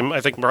obviously,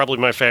 I think, probably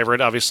my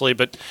favorite, obviously.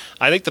 But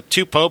I think The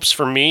Two Popes,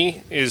 for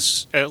me,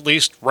 is at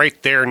least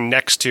right there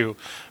next to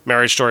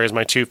Marriage Story as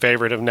my two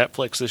favorite of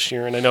Netflix this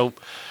year. And I know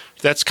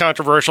that's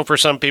controversial for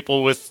some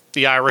people with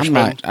The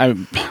Irishman.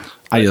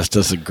 I just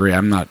disagree.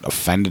 I'm not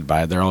offended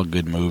by it. They're all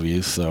good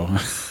movies. So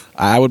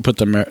I would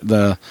put I don't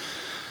know,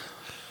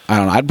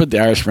 I'd put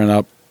The Irishman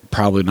up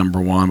probably number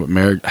one, but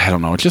Marriage, I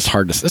don't know. It's just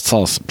hard to, it's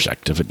all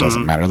subjective. It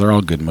doesn't matter. They're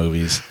all good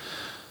movies.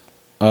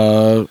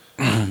 What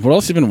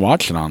else have you been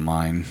watching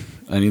online?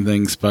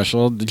 Anything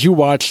special? Did you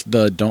watch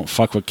the Don't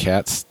Fuck with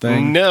Cats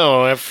thing?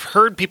 No, I've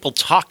heard people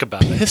talk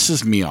about it.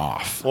 Pisses me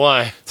off.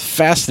 Why? It's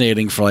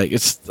fascinating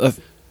it's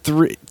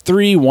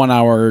three 1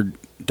 hour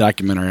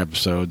documentary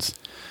episodes.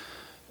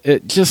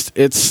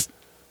 It's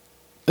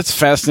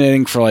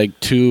fascinating for like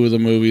two of the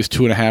movies,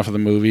 2.5 of the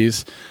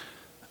movies.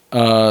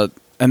 And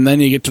then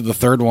you get to the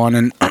third one,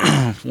 and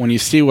when you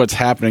see what's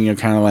happening, you're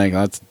kind of like,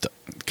 that's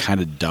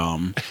kind of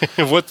dumb.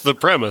 What's the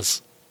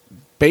premise?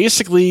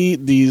 Basically,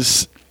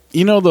 these,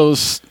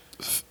 those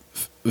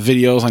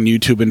videos on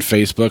YouTube and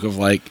Facebook of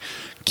like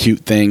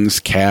cute things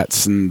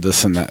cats and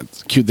this and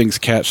that. Cute things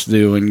cats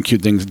do and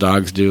cute things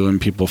dogs do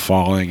and people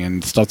falling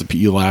and stuff that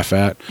you laugh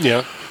at.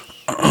 Yeah.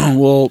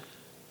 Well,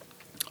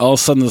 all of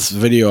a sudden this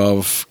video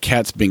of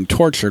cats being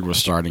tortured was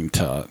starting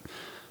to...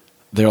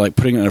 They're like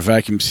putting it in a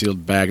vacuum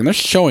sealed bag, and they're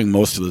showing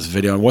most of this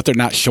video, and what they're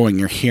not showing,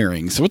 you're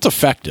hearing. So it's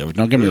effective.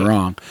 Don't get me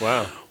wrong.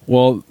 Wow.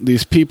 Well,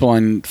 these people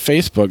on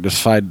Facebook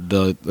decide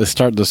they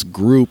start this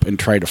group and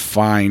try to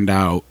find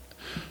out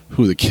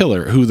who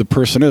the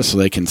person is, so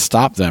they can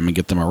stop them and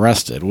get them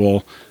arrested.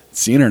 Well,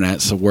 it's the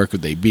internet, so where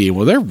could they be?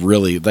 Well, they're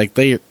really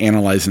they're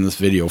analyzing this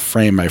video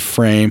frame by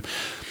frame.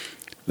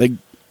 They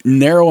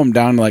narrow them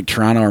down to like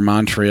Toronto or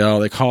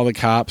Montreal. They call the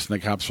cops, and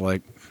the cops are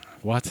like,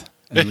 "What?"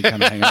 And we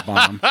kind of hang up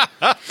on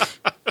them.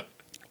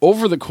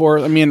 Over the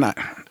course, I mean,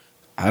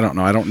 I don't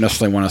know. I don't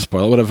necessarily want to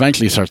spoil it, but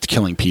eventually he starts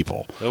killing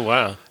people. Oh,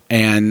 wow.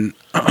 And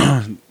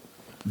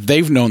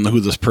they've known who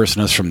this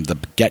person is from the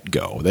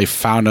get-go. They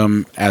found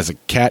him as a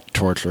cat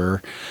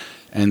torturer,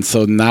 and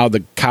so now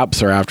the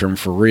cops are after him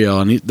for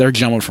real, and they're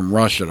jumping from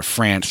Russia to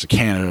France to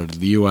Canada to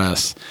the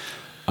U.S.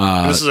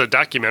 This is a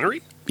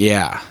documentary?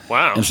 Yeah.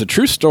 Wow. And it's a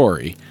true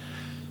story.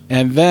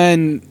 And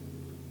then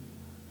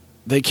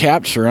they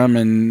capture him,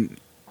 and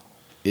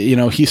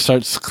he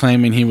starts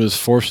claiming he was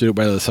forced to do it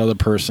by this other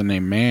person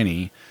named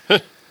Manny.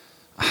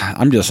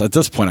 I'm just, at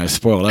this point, I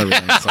spoiled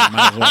everything, so I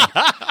might as well.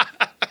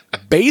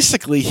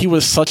 Basically, he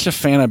was such a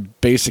fan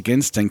of Basic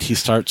Instinct, he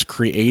starts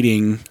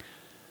creating...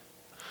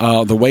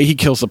 the way he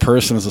kills the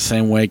person is the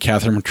same way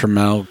Catherine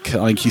Trammell,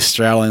 like he's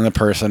straddling the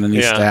person and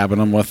he's stabbing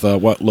him with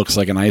what looks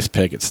like an ice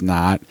pick. It's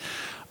not.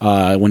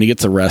 When he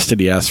gets arrested,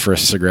 he asks for a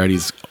cigarette.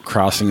 He's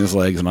crossing his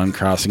legs and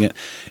uncrossing it.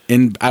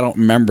 And I don't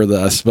remember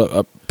this, but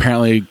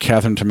apparently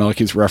Catherine Trammell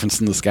keeps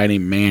referencing this guy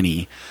named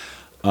Manny.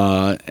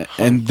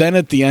 And then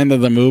at the end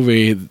of the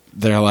movie,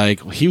 they're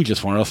like, well, he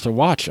just wanted us to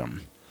watch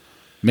him.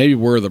 Maybe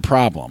we're the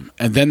problem.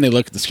 And then they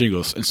look at the screen and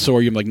goes, and so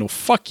are you? I'm like, no,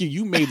 fuck you.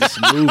 You made this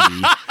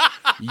movie.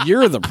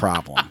 You're the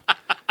problem.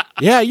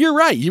 Yeah, you're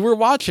right. You were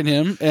watching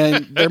him,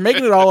 and they're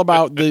making it all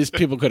about these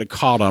people could have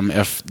caught him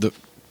if the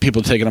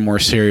people taking him more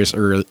serious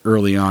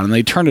early on. And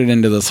they turned it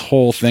into this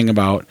whole thing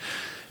about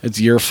it's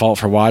your fault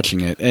for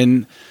watching it.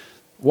 And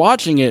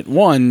watching it,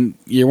 one,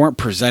 you weren't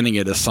presenting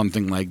it as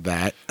something like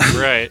that.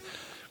 Right.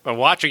 But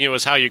watching it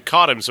was how you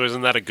caught him, so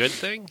isn't that a good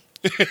thing?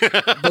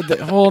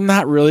 Well,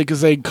 not really,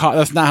 because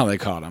that's not how they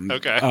caught him.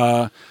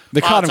 Okay. They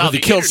caught him because he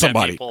killed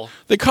somebody. People.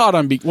 They caught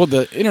him,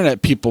 the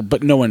internet people,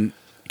 but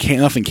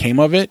nothing came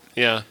of it.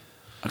 Yeah.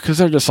 Because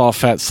they're just all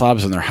fat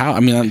slobs in their house. I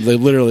mean, they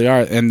literally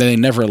are, and they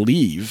never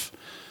leave.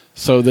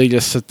 So they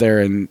just sit there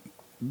and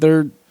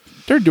they're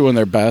doing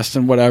their best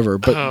and whatever.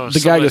 But the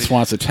guy just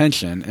wants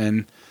attention.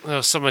 And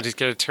somebody's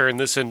going to turn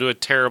this into a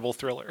terrible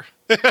thriller.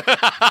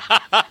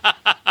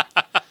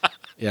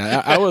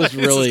 Yeah, I was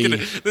really...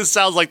 This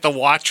sounds like The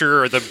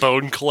Watcher or The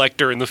Bone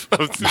Collector of the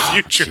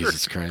future.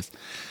 Jesus Christ.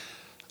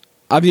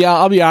 I'll be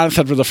honest,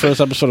 after the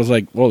first episode, I was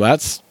like, well,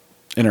 that's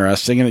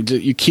interesting. And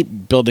you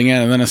keep building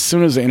in, and then as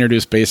soon as they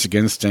introduce Basic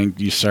Instinct,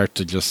 you start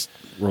to just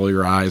roll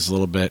your eyes a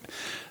little bit.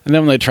 And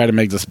then when they try to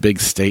make this big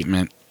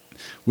statement,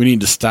 we need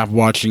to stop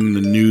watching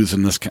the news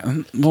and this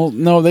kind of... Well,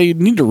 no, they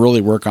need to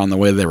really work on the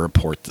way they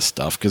report the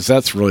stuff, because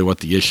that's really what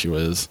the issue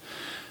is.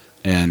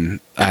 And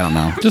I don't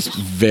know, just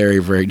very,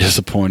 very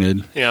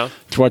disappointed. Yeah.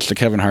 To watch the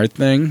Kevin Hart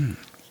thing.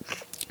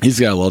 He's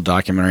got a little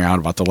documentary out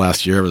about the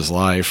last year of his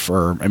life,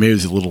 or maybe it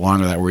was a little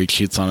longer than that, where he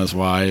cheats on his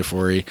wife,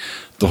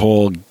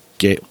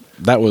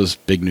 that was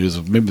big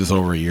news. Maybe it was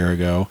over a year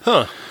ago.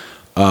 Huh.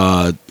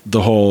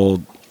 The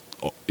whole,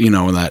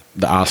 the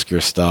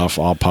Oscar stuff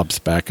all pops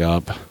back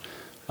up. It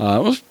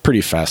was pretty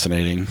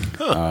fascinating.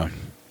 Huh.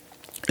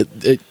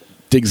 It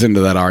digs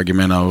into that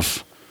argument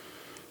of,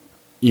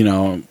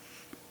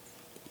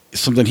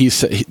 something he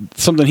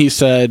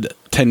said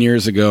 10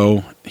 years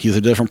ago. He's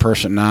a different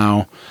person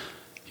now.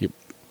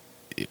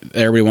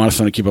 Everybody wants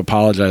him to keep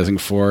apologizing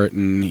for it,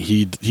 and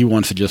he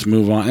wants to just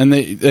move on. And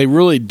they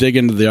really dig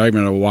into the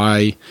argument of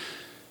why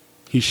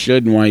he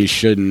should and why he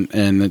shouldn't,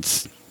 and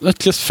that's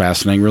just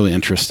fascinating, really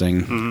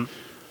interesting.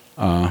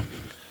 Mm-hmm.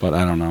 But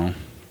I don't know.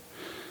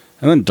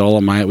 And then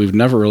Dolomite, we've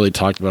never really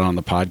talked about on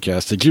the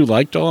podcast. Did you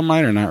like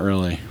Dolomite or not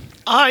really?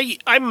 I'm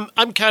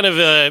kind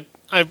of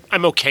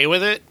I'm okay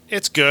with it.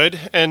 It's good,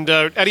 and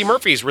Eddie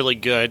Murphy's really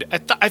good.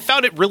 I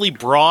found it really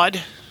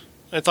broad.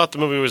 I thought the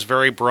movie was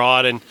very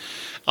broad, and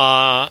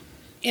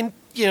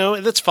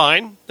that's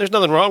fine. There's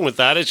nothing wrong with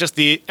that. It's just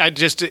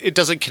it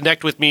doesn't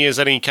connect with me as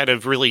any kind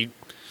of really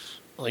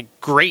like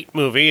great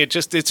movie.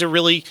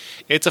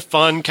 It's a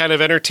fun kind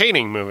of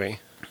entertaining movie.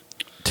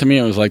 To me,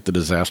 it was like The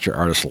Disaster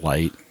Artist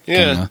light.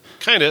 Yeah,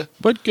 kind of,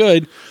 but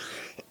good.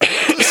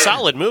 It's a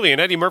solid movie,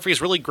 and Eddie Murphy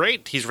is really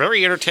great. He's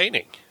very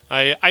entertaining.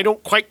 I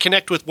don't quite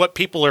connect with what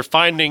people are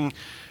finding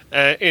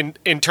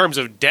in terms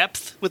of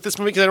depth with this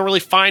movie, because I don't really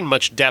find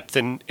much depth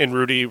in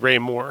Rudy Ray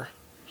Moore.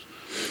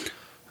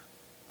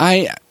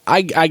 I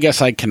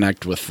guess I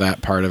connect with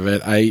that part of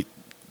it. I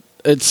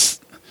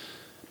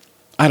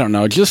don't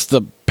know, just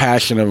the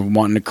passion of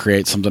wanting to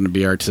create something to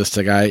be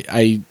artistic.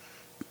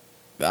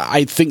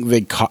 I think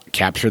they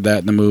captured that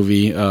in the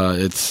movie.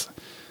 I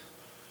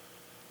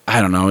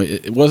don't know.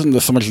 It wasn't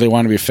so much they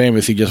wanted to be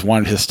famous. He just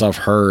wanted his stuff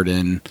heard,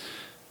 and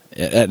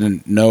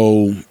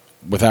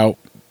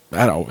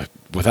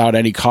without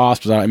any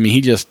cost.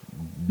 He just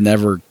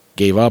never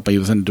gave up. He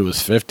was into his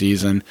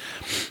 50s, and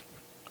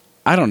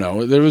I don't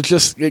know.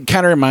 It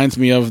kind of reminds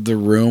me of The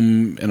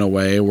Room in a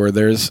way, where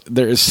there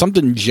is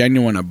something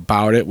genuine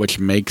about it, which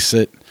makes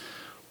it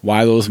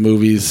why those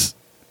movies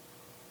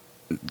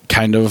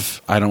kind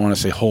of, I don't want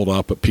to say hold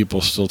up, but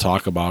people still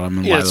talk about them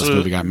and why this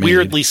movie got made.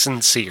 Weirdly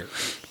sincere.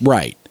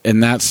 Right.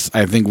 And that's,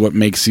 I think, what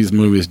makes these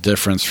movies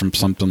different from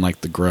something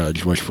like The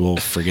Grudge, which we'll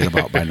forget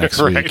about by next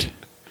right. week.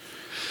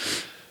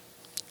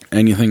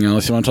 Anything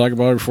else you want to talk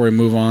about before we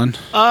move on?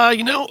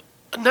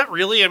 Not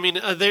really. I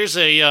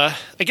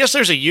guess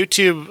there's a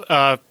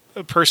YouTube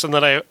person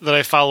that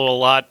I follow a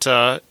lot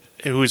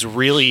who is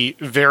really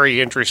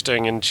very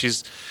interesting, and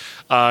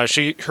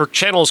her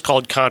channel is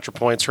called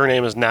ContraPoints. Her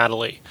name is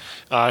Natalie.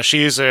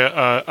 She's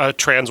a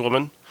trans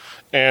woman,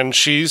 and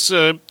she's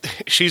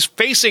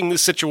facing the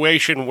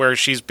situation where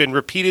she's been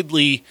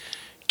repeatedly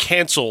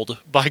canceled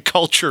by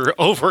culture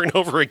over and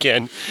over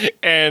again,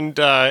 and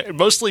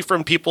mostly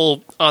from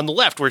people on the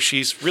left, where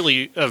she's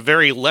really a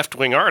very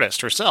left-wing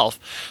artist herself,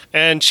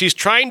 and she's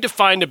trying to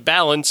find a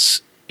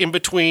balance in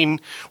between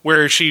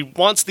where she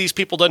wants these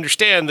people to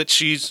understand that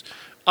she's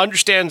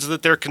understands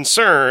that their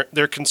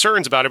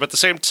concerns about her, but at the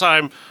same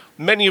time,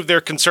 many of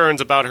their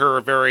concerns about her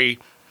are very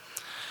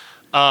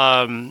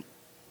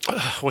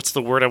what's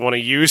the word I want to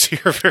use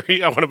here?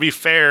 I want to be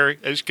fair,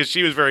 because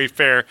she was very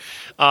fair.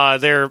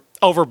 They're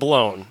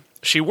overblown.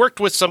 She worked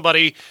with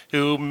somebody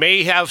who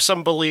may have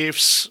some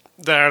beliefs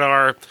that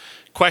are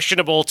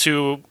questionable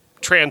to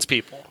trans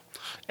people.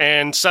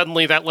 And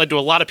suddenly that led to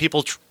a lot of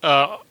people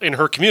in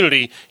her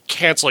community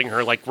canceling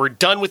her. Like, we're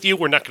done with you.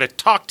 We're not going to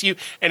talk to you.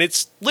 And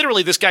it's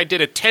literally, this guy did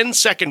a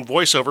 10-second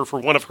voiceover for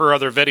one of her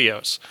other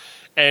videos.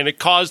 And it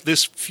caused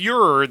this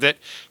furor that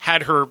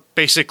had her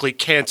basically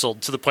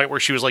canceled to the point where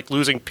she was like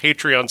losing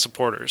Patreon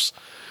supporters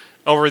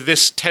over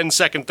this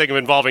 10-second thing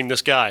involving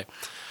this guy.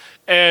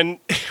 And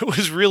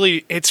it's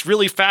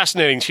really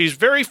fascinating. She's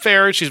very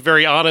fair. She's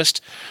very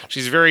honest.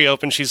 She's very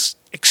open. She's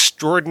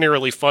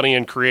extraordinarily funny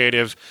and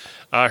creative.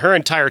 Her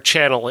entire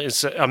channel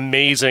is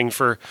amazing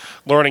for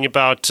learning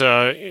about.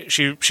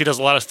 She does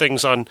a lot of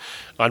things on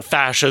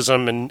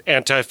fascism and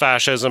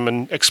anti-fascism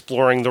and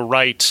exploring the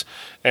right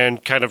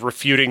and kind of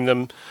refuting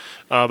them,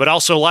 but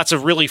also lots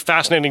of really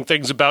fascinating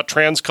things about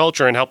trans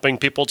culture and helping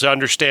people to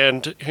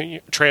understand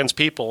trans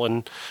people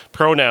and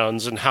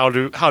pronouns and how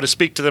to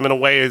speak to them in a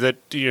way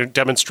that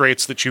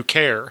demonstrates that you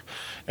care.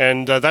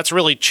 And that's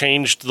really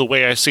changed the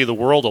way I see the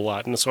world a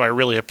lot. And so I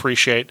really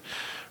appreciate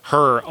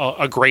her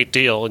a great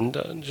deal, and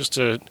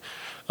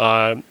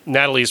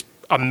Natalie's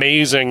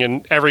amazing,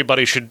 and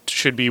everybody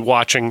should be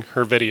watching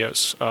her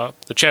videos.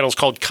 The channel's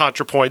called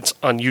ContraPoints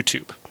on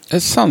YouTube.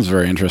 It sounds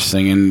very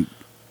interesting, and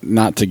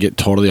not to get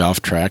totally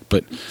off track,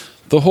 but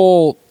the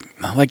whole,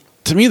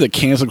 to me, the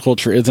cancel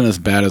culture isn't as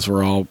bad as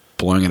we're all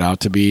blowing it out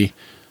to be.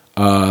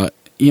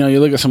 You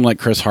look at someone like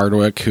Chris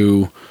Hardwick,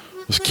 who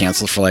was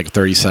canceled for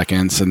 30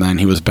 seconds, and then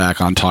he was back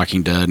on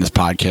Talking Dead, and his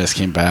podcast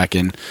came back,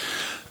 and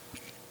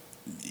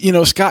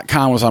Scott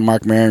Kahn was on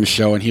Mark Maron's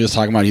show, and he was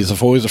talking about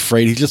he's always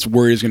afraid. He's just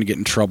worried he's going to get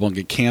in trouble and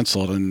get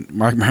canceled. And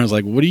Mark Maron's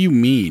like, what do you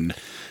mean?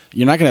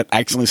 You're not going to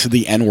accidentally say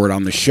the N-word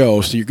on the show,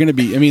 so you're going to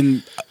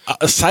be...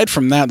 aside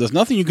from that, there's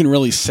nothing you can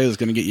really say that's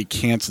going to get you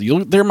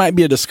canceled. There might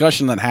be a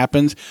discussion that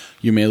happens.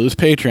 You may lose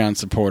Patreon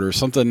support or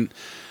something.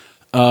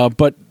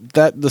 But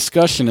that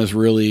discussion is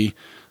really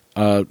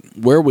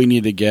where we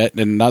need to get,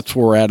 and that's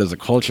where we're at as a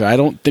culture. I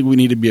don't think we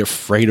need to be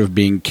afraid of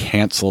being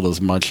canceled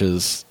as much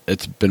as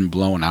it's been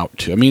blown out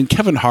to.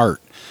 Kevin Hart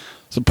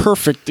is a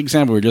perfect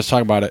example. We were just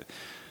talking about it.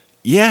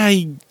 Yeah,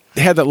 he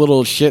had that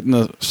little shit in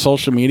the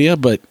social media,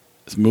 but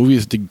his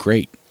movies did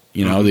great.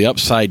 The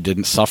upside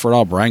didn't suffer at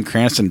all. Bryan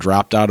Cranston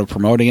dropped out of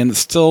promoting, and it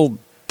still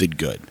did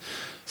good.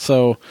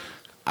 So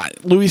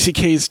Louis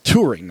C.K.'s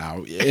touring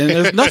now,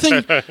 and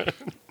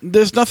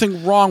there's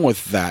nothing wrong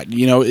with that.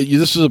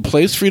 This is a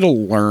place for you to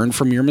learn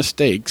from your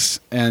mistakes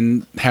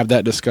and have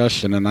that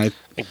discussion. And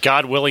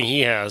God willing,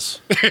 he has.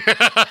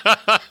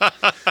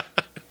 I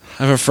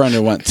have a friend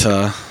who went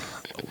to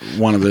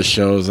one of his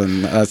shows,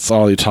 and that's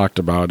all he talked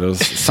about. It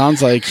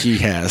sounds like he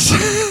has.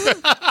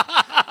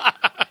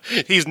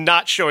 He's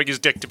not showing his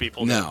dick to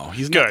people. No,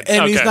 he's good, not,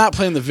 and he's not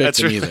playing the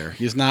victim either.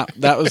 He's not.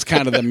 That was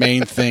kind of the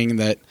main thing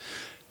that.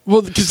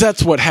 Well, because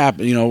that's what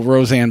happened.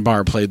 Roseanne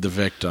Barr played the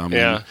victim.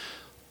 Yeah. And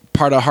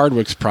part of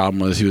Hardwick's problem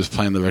was he was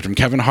playing the victim.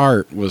 Kevin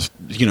Hart was,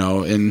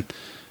 and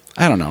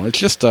I don't know. It's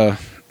just I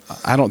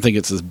don't think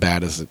it's as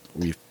bad as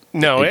we.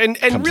 No, and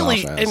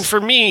really, and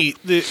for me,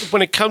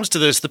 when it comes to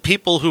this, the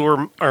people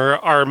who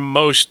are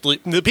mostly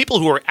the people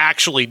who are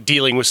actually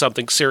dealing with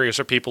something serious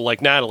are people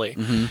like Natalie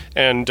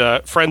and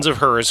friends of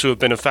hers who have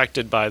been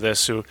affected by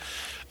this, who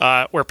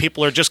where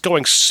people are just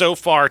going so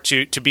far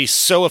to be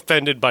so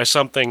offended by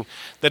something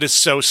that is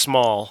so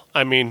small.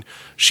 I mean,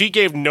 she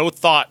gave no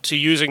thought to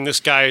using this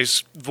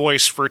guy's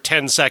voice for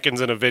 10 seconds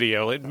in a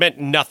video. It meant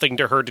nothing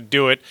to her to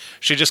do it.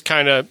 She just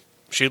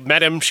she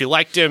met him, she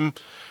liked him.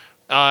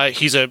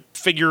 He's a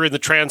figure in the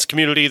trans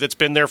community that's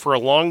been there for a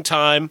long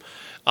time,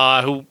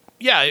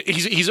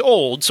 he's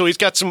old, so he's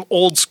got some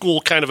old school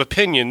kind of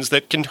opinions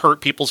that can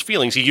hurt people's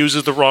feelings. He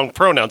uses the wrong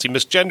pronouns. He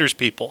misgenders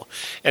people,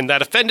 and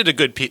that offended a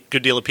good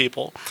deal of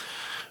people.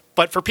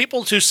 But for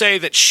people to say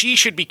that she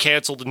should be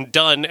canceled and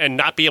done and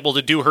not be able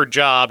to do her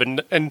job,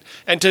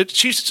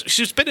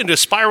 she's been in a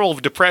spiral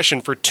of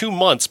depression for 2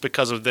 months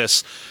because of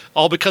this,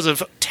 all because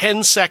of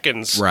 10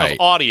 seconds of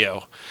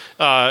audio.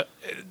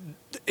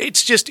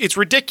 It's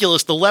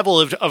ridiculous, the level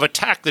of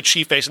attack that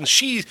she faced. And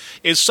she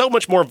is so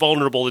much more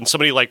vulnerable than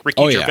somebody like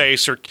Ricky Gervais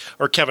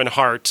or Kevin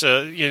Hart.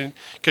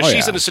 Because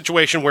she's in a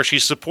situation where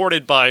she's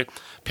supported by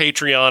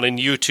Patreon and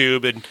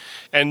YouTube,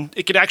 and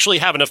it could actually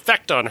have an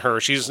effect on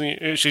her.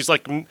 She's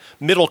like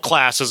middle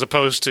class as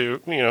opposed to,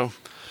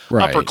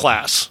 upper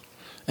class.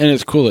 And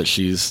it's cool that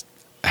she's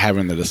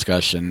having the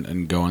discussion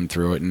and going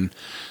through it. And,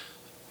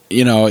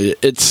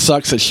 it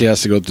sucks that she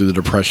has to go through the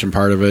depression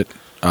part of it.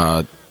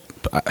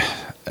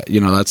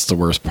 That's the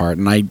worst part,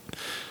 and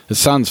it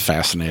sounds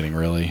fascinating,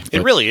 really.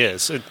 It really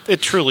is.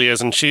 It truly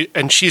is, and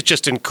she's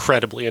just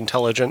incredibly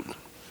intelligent.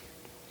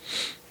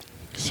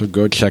 So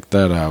go check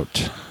that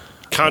out.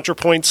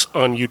 ContraPoints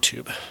on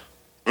YouTube.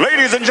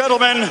 Ladies and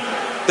gentlemen,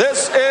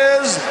 this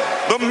is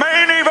the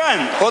main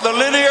event for the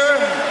linear,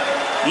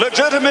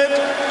 legitimate,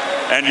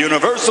 and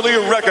universally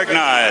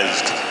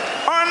recognized,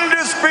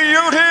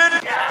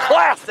 undisputed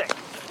classic.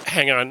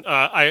 Hang on,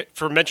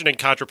 for mentioning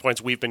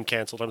ContraPoints, we've been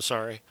canceled. I'm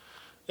sorry.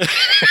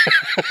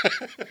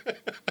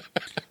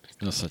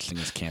 No such thing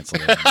as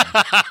canceling.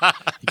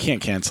 You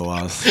can't cancel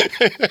us.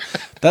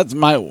 That's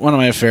one of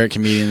my favorite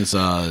comedians,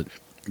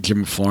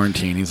 Jim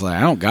Florentine. He's like,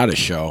 I don't got a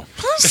show,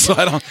 so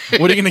I don't.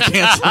 What are you going to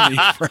cancel me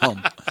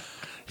from?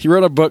 He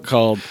wrote a book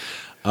called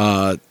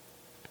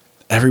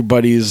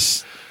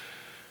 "Everybody's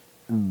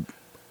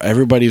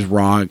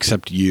Wrong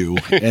Except You,"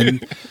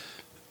 and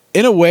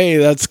in a way,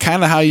 that's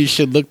kind of how you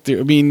should look through.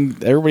 I mean,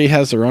 everybody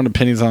has their own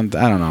opinions on.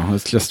 I don't know.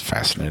 It's just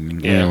fascinating.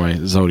 Yeah. Anyway,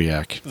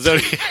 Zodiac.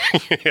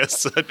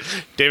 Yes,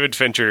 David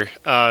Fincher.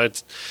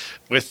 It's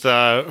with,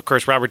 of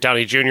course, Robert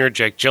Downey Jr.,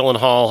 Jake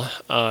Gyllenhaal,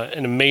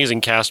 an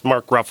amazing cast.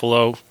 Mark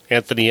Ruffalo,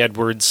 Anthony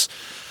Edwards.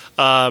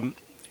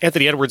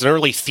 Anthony Edwards, an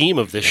early theme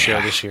of this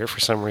show this year for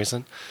some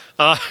reason.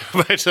 But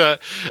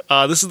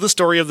this is the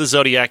story of the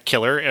Zodiac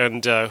Killer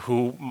and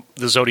who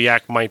the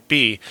Zodiac might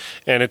be.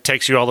 And it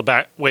takes you all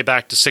the way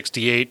back to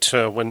 1968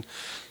 when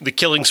the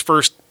killings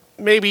first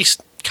maybe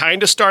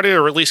kind of started,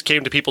 or at least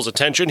came to people's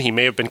attention. He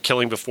may have been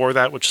killing before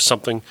that, which is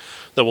something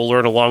that we'll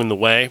learn along the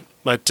way.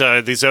 But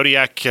the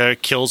Zodiac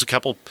kills a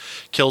couple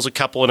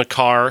in a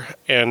car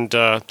and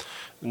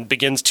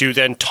begins to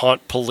then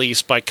taunt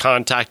police by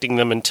contacting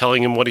them and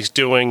telling them what he's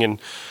doing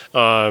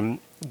and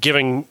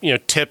giving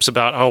tips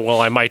about, oh, well,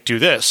 I might do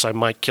this, I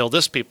might kill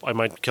this people, I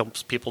might kill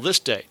people this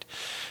date,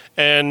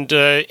 and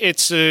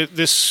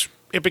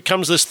it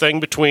becomes this thing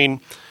between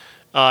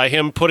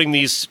him putting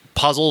these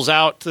puzzles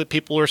out that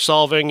people are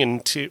solving,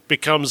 and it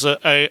becomes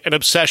an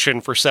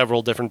obsession for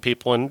several different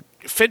people. And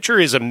Fincher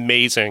is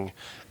amazing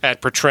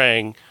at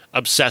portraying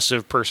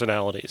obsessive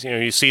personalities.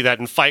 You see that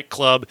in Fight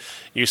Club,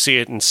 you see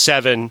it in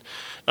Seven.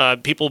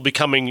 People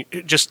becoming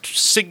just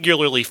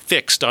singularly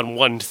fixed on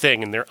one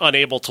thing, and they're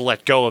unable to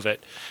let go of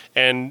it.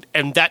 And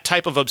that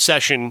type of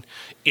obsession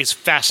is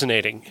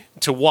fascinating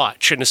to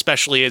watch, and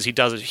especially as he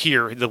does it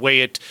here, the way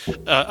it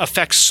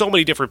affects so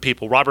many different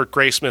people. Robert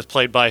Graysmith,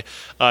 played by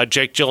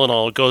Jake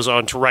Gyllenhaal, goes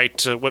on to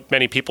write what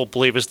many people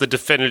believe is the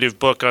definitive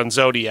book on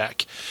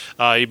Zodiac.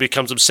 He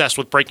becomes obsessed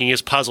with breaking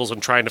his puzzles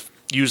and trying to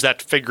use that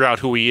to figure out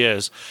who he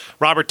is.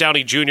 Robert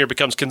Downey Jr.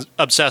 becomes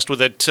obsessed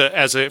with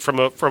it from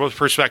a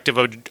perspective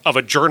of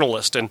a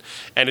journalist, and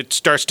it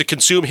starts to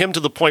consume him to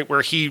the point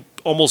where he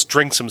almost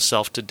drinks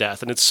himself to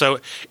death. And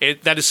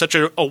that is such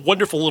a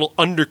wonderful little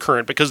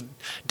undercurrent, because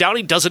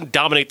Downey doesn't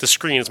dominate the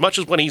screen. As much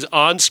as when he's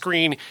on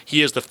screen,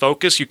 he is the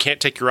focus. You can't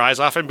take your eyes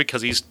off him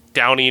because he's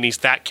Downey and he's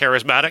that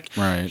charismatic.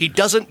 Right. He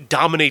doesn't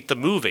dominate the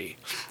movie.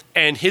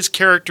 And his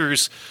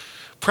character's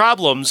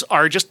problems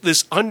are just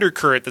this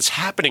undercurrent that's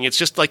happening. It's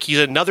just like he's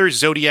another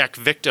Zodiac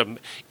victim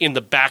in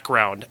the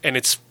background. And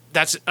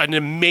that's an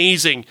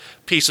amazing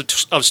piece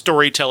of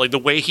storytelling. The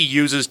way he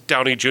uses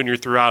Downey Jr.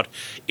 throughout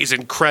is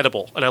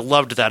incredible, and I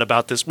loved that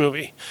about this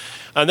movie.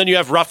 And then you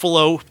have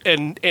Ruffalo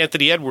and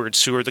Anthony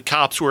Edwards, who are the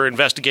cops who are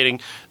investigating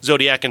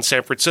Zodiac in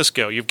San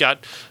Francisco. You've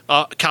got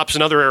cops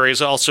in other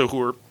areas also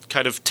who are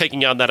kind of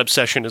taking on that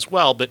obsession as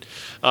well, but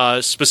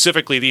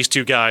specifically these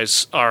two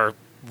guys are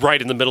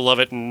right in the middle of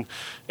it and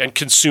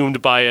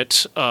consumed by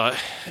it.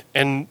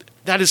 And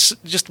that is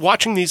just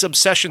watching these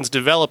obsessions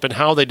develop and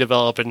how they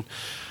develop. And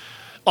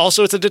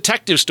also, it's a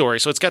detective story,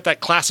 so it's got that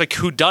classic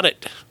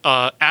whodunit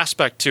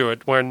aspect to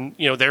it, when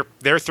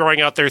they're throwing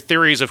out their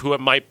theories of who it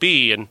might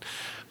be and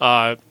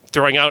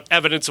throwing out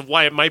evidence of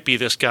why it might be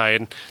this guy.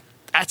 And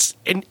that's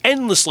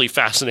endlessly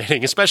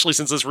fascinating, especially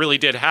since this really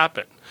did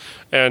happen.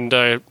 And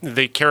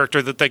the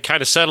character that they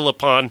kind of settle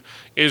upon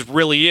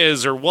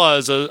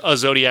was a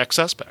Zodiac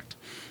suspect.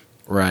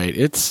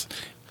 Right.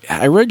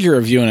 I read your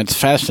review, and it's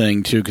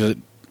fascinating, too, because it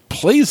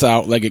plays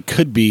out like it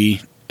could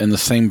be in the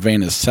same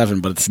vein as Seven,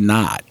 but it's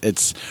not.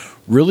 It's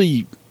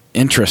really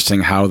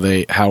interesting how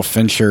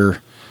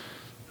Fincher,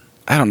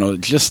 I don't know,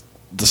 just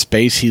the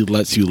space he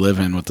lets you live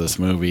in with this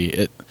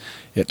movie.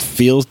 It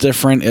feels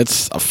different.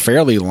 It's a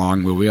fairly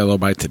long movie, although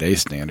by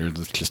today's standards,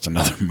 it's just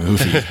another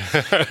movie.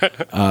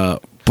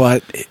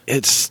 But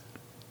it's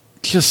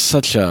just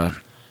such a,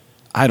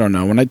 I don't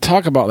know. When I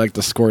talk about like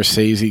the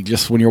Scorsese,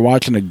 just when you're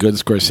watching a good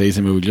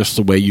Scorsese movie, just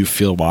the way you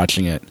feel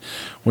watching it,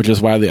 which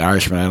is why The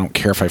Irishman, I don't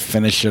care if I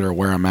finish it or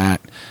where I'm at.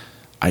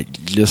 I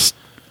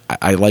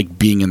like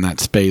being in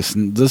that space.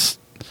 And this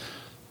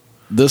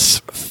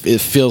it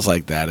feels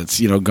like that.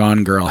 It's,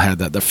 Gone Girl had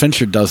that. The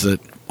Fincher does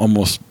it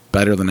almost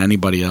better than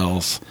anybody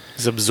else.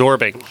 It's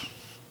absorbing.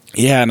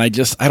 Yeah, and I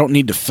don't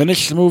need to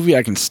finish the movie.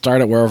 I can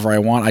start it wherever I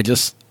want.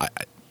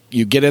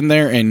 You get in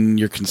there and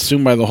you're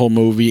consumed by the whole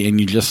movie, and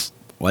you just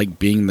like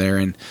being there.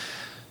 And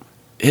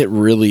it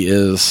really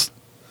is,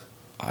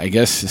 I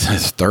guess,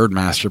 his third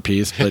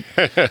masterpiece, but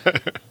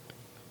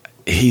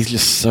he's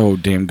just so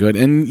damn good.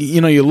 And,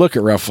 you look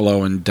at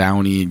Ruffalo and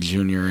Downey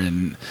Jr.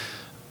 and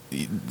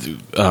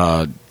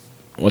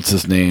what's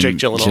his name? Jake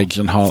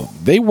Gyllenhaal.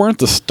 They weren't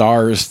the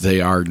stars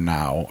they are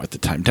now at the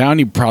time.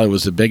 Downey probably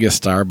was the biggest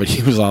star, but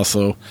he was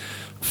also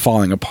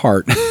falling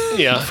apart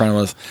in front of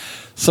us.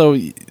 So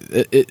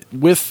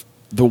with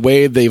the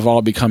way they've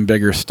all become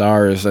bigger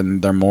stars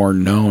and they're more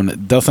known,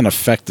 it doesn't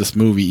affect this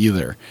movie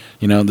either.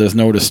 There's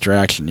no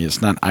distraction.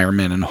 It's not Iron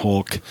Man and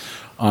Hulk.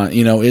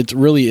 It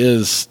really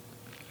is.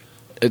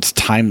 It's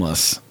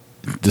timeless,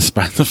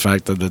 despite the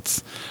fact that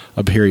it's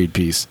a period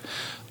piece.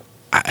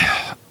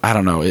 I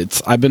don't know.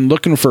 I've been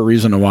looking for a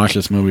reason to watch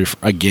this movie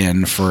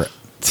again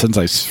since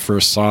I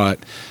first saw it,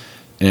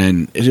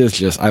 and it is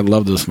just, I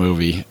love this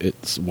movie.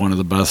 It's one of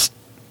the best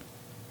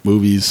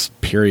movies,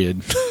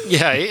 period.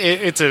 Yeah,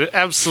 it's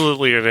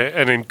absolutely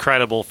an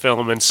incredible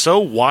film and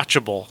so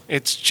watchable.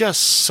 It's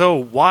just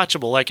so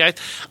watchable. Like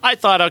I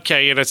thought,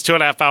 okay, it's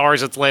 2.5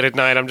 hours. It's late at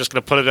night. I'm just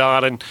going to put it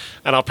on and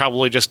I'll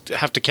probably just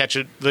have to catch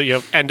it,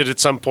 end it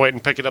at some point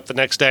and pick it up the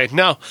next day.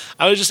 No,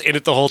 I was just in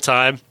it the whole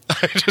time.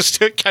 I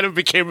just kind of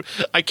became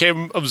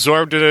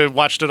absorbed in it,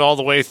 watched it all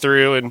the way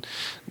through, and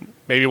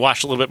maybe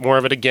watched a little bit more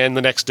of it again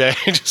the next day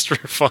just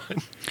for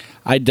fun.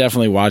 I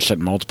definitely watched it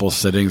in multiple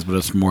sittings, but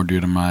it's more due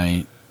to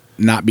my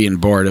not being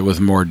bored. It was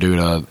more due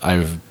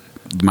to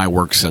my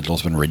work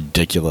schedule's been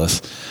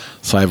ridiculous,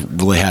 so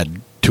I've really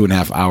had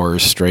 2.5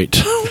 hours straight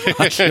to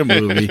watch a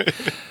movie.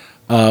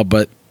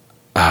 But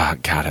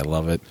God, I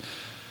love it.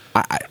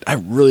 I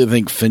really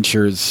think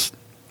Fincher's,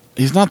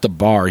 he's not the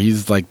bar.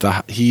 He's like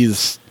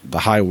he's the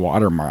high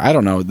watermark. I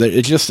don't know.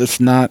 It's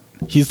not.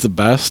 He's the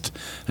best,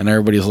 and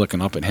everybody's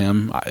looking up at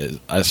him. I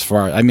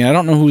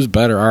don't know who's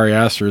better. Ari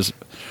Aster's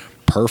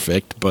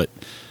perfect, but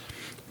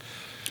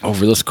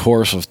over this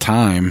course of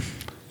time,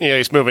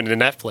 he's moving to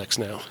Netflix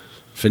now.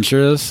 Fincher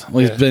is.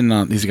 Well, he's been.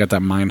 He's got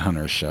that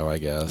Mindhunter show, I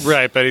guess.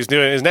 Right, but he's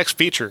doing his next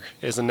feature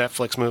is a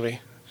Netflix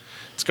movie.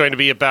 It's going to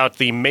be about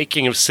the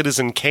making of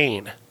Citizen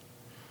Kane.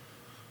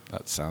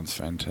 That sounds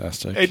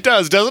fantastic. It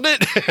does, doesn't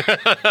it?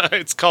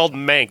 It's called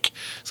Mank,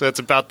 so it's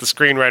about the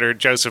screenwriter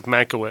Joseph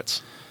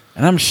Mankiewicz.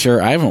 And I'm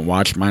sure, I haven't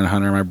watched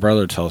Mindhunter. My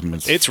brother tells me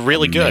it's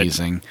really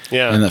amazing. Good.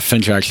 Yeah, and that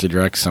Fincher actually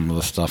directs some of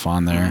the stuff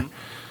on there.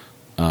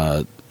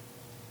 Mm-hmm.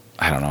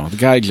 I don't know. The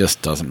guy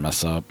just doesn't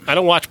mess up. I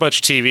don't watch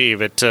much TV,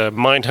 but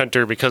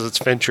Mindhunter, because it's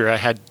Fincher, I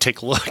had to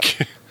take a look.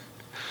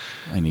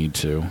 I need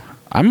to.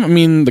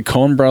 The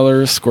Coen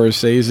brothers,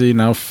 Scorsese,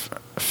 now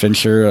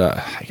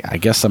Fincher. I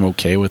guess I'm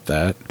okay with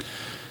that.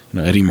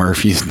 Eddie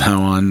Murphy's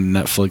now on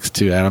Netflix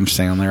too. Adam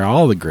Sandler,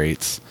 all the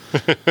greats.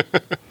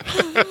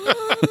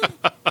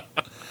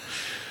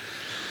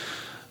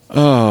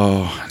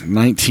 Oh,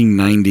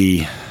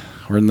 1990.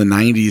 We're in the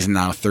 90s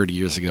now, 30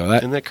 years ago.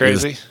 Isn't that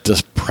crazy? Is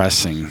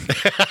depressing.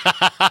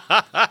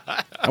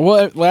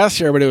 Well, last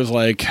year, but it was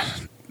like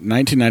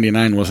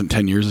 1999 wasn't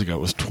 10 years ago.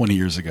 It was 20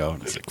 years ago.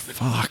 And it's like,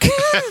 fuck.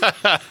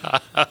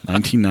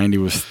 1990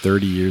 was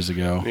 30 years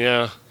ago.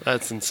 Yeah,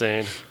 that's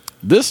insane.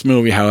 This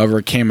movie,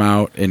 however, came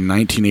out in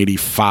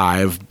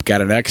 1985,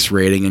 got an X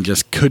rating, and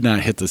just could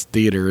not hit the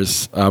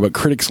theaters. But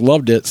critics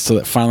loved it, so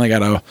it finally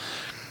got a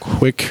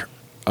quick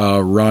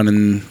run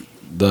in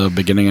the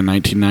beginning of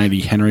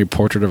 1990, Henry,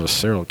 Portrait of a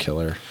Serial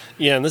Killer.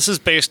 Yeah, and this is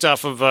based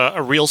off of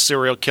a real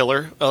serial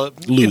killer,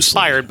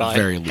 inspired by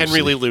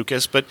Henry Lee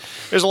Lucas, but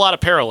there's a lot of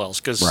parallels,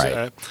 because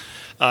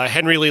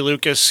Henry Lee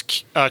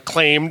Lucas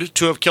claimed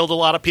to have killed a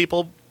lot of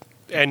people,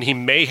 and he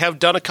may have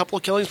done a couple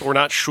of killings, but we're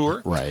not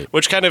sure. Right.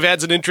 Which kind of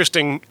adds an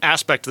interesting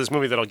aspect to this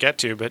movie that I'll get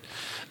to. But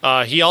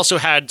he also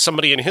had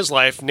somebody in his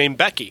life named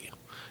Becky,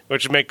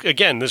 which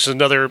this is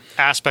another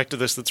aspect of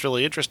this that's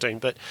really interesting.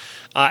 But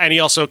and he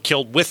also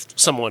killed with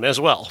someone as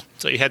well.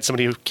 So he had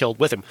somebody who killed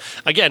with him.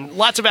 Again,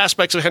 lots of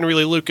aspects of Henry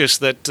Lee Lucas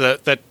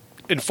that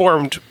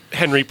informed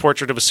Henry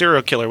Portrait of a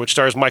Serial Killer, which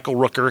stars Michael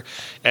Rooker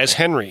as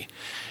Henry.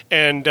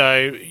 And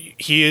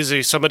he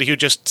is somebody who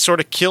just sort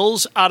of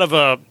kills out of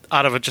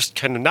a just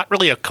kind of not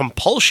really a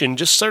compulsion,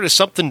 just sort of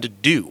something to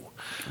do.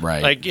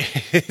 Right. Like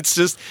it's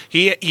just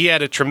he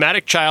had a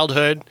traumatic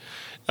childhood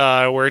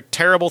where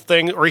terrible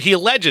things, or he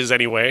alleges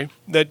anyway,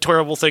 that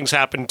terrible things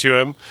happened to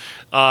him.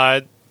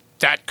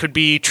 That could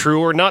be true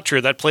or not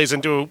true. That plays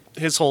into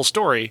his whole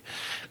story.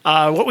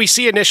 What we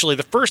see initially,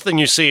 the first thing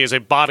you see is a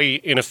body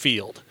in a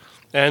field.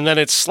 And then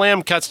it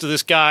slam cuts to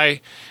this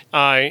guy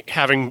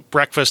having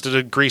breakfast at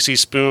a greasy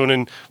spoon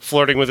and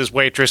flirting with his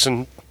waitress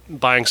and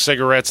buying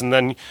cigarettes. And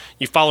then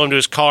you follow him to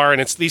his car, and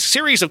it's these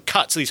series of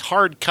cuts, these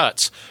hard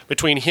cuts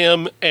between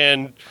him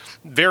and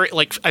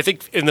I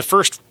think in the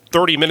first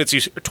 20 minutes,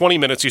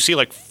 you see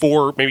like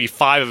 4, maybe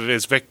 5 of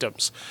his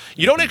victims.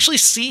 You don't actually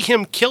see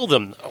him kill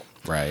them, though.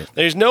 Right.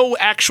 There's no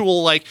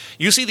actual,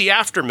 you see the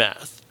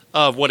aftermath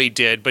of what he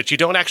did, but you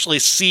don't actually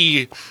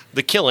see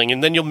the killing.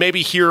 And then you'll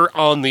maybe hear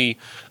on the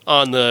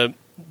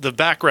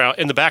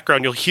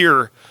background, you'll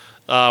hear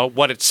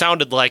what it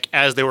sounded like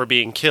as they were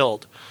being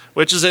killed,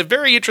 which is a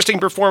very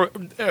interesting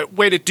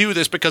way to do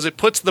this, because it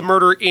puts the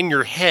murder in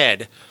your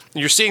head.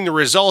 You're seeing the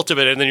result of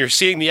it, and then you're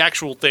seeing the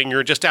actual thing.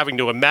 You're just having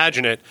to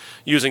imagine it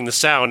using the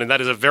sound, and that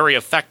is a very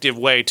effective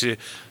way to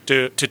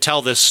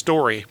tell this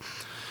story.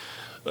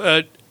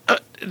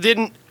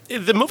 Then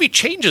the movie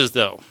changes,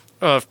 though,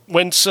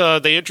 once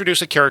they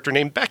introduce a character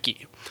named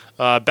Becky.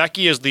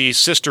 Becky is the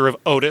sister of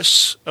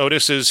Otis.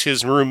 Otis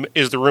is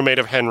the roommate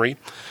of Henry,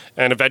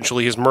 and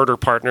eventually his murder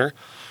partner.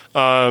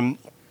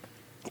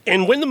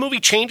 And when the movie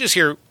changes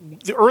here,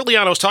 early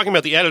on I was talking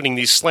about the editing,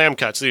 these slam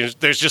cuts.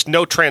 There's just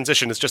no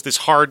transition. It's just this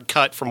hard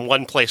cut from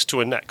one place to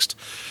a next.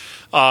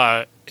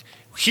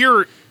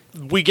 Here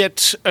we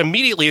get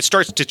immediately, it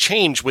starts to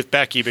change with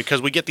Becky,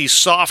 because we get these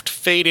soft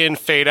fade in,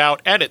 fade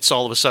out edits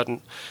all of a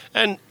sudden.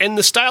 And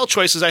the style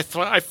choices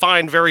I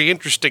find very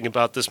interesting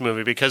about this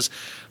movie, because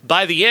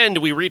by the end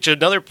we reach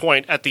another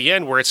point at the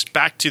end where it's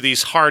back to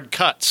these hard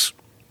cuts.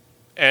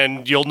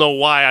 And you'll know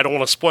why. I don't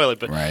want to spoil it,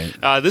 but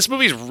right. This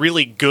movie's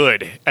really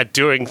good at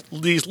doing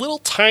these little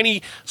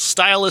tiny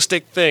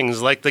stylistic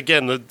things, like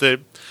again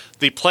the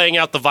playing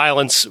out the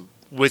violence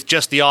with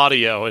just the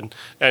audio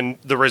and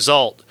the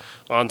result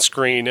on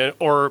screen.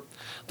 Or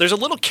there's a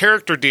little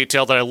character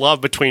detail that I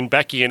love between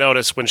Becky and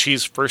Otis when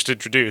she's first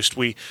introduced.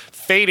 We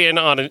fade in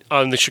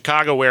on the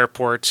Chicago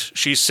airport.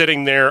 She's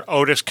sitting there.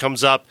 Otis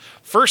comes up.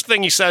 First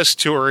thing he says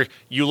to her,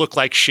 "You look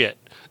like shit."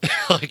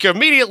 Like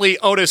immediately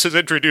Otis has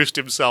introduced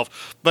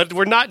himself, but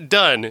we're not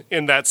done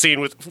in that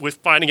scene with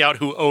finding out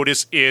who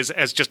Otis is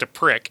as just a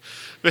prick,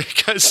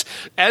 because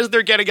as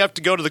they're getting up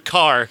to go to the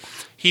car,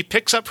 he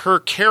picks up her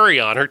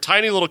carry-on, her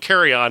tiny little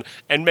carry-on,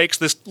 and makes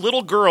this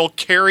little girl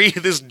carry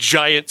this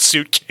giant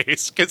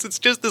suitcase, because it's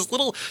just this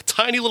little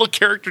tiny little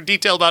character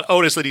detail about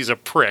Otis that he's a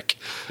prick.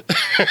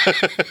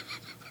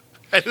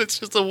 And it's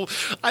just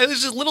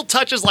there's just little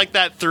touches like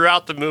that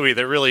throughout the movie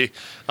that really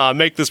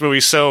make this movie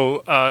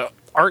so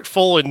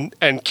artful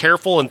and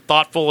careful and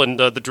thoughtful, and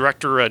the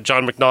director,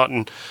 John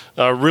McNaughton,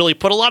 really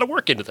put a lot of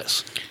work into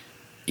this.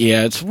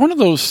 Yeah, it's one of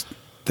those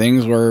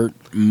things where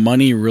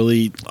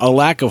a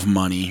lack of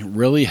money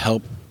really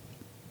helped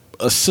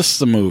assist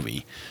the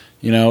movie.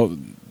 You know,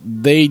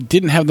 they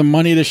didn't have the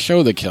money to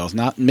show the kills.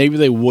 Maybe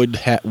they wouldn't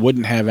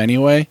have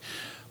anyway,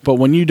 but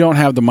when you don't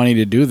have the money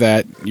to do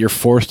that, you're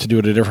forced to do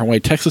it a different way.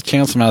 Texas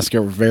Chainsaw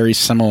Massacre were very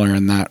similar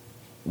in that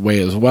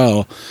way as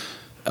well.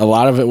 A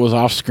lot of it was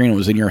off screen. It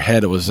was in your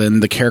head. It was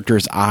in the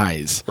character's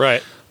eyes.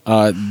 Right.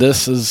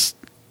 This is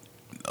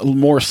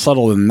more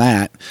subtle than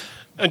that.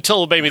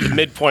 Until maybe the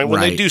midpoint when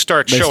they do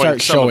start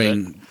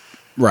showing.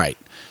 Right.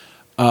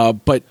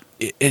 But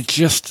it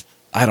just,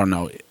 I don't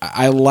know.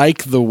 I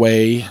like the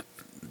way,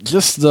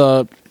 just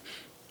the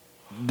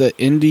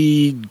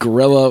indie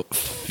guerrilla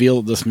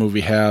feel this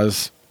movie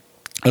has,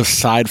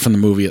 aside from the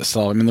movie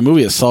itself. I mean, the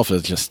movie itself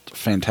is just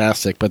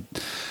fantastic, but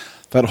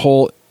that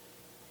whole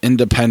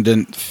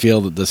independent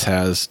feel that this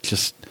has,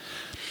 just,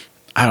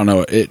 I don't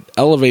know, it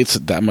elevates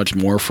it that much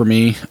more for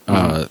me.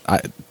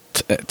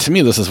 To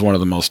me, this is one of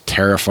the most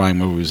terrifying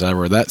movies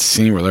ever. That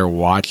scene where they're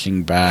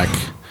watching back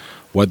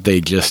what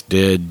they just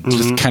did,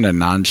 just kind of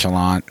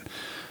nonchalant.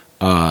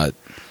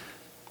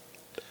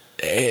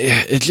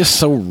 It's just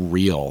so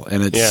real,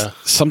 and it's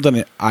something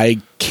that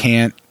I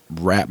can't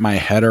wrap my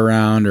head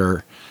around.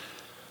 Or,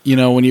 you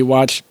know, when you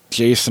watch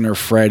Jason or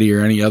Freddy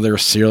or any other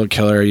serial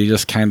killer, you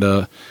just kind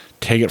of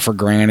take it for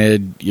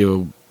granted.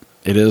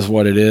 It is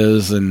what it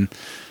is, and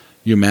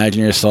you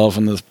imagine yourself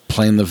in this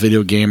playing the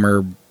video game,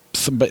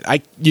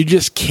 but you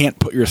just can't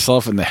put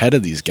yourself in the head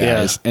of these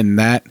guys, and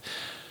that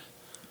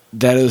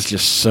is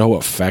just so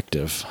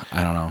effective.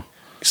 I don't know.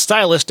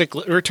 Stylistic,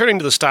 returning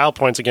to the style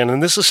points again,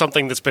 and this is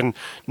something that's been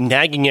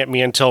nagging at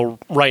me until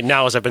right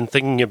now as I've been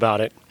thinking about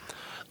it.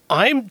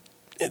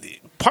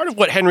 Part of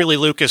what Henry Lee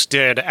Lucas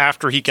did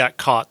after he got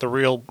caught, the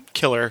real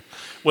killer,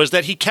 was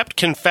that he kept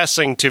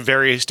confessing to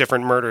various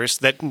different murders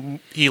that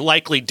he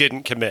likely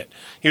didn't commit.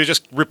 He was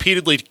just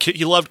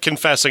he loved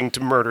confessing to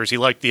murders. He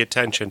liked the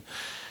attention.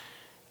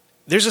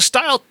 there's a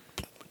style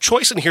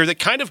choice in here that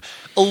kind of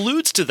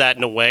alludes to that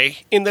in a way,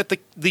 in that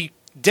the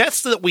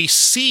deaths that we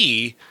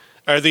see,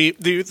 or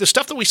the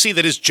stuff that we see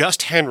that is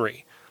just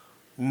Henry,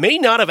 may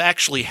not have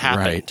actually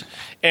happened. Right.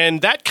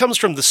 And that comes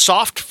from the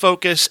soft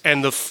focus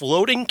and the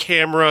floating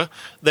camera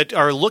that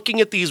are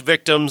looking at these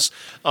victims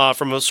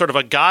from a sort of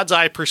a God's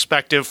eye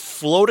perspective,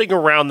 floating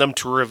around them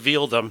to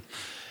reveal them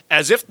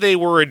as if they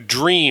were a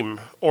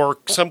dream or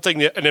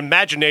something, an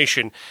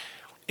imagination.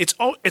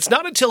 It's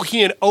not until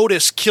he and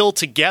Otis kill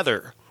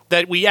together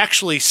that we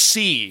actually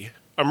see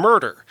a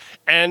murder.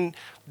 And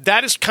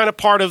that is kind of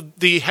part of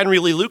the Henry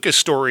Lee Lucas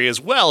story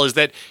as well, is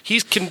that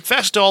he's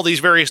confessed to all these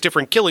various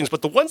different killings,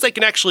 but the ones they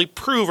can actually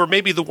prove are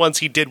maybe the ones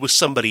he did with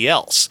somebody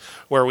else,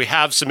 where we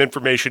have some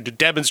information to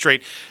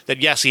demonstrate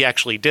that, yes, he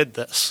actually did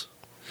this.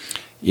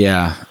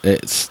 Yeah,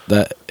 it's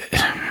that.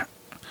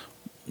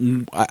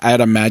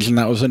 I'd imagine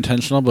that was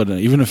intentional, but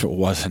even if it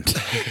wasn't,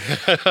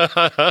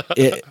 right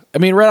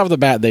off the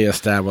bat, they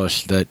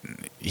established that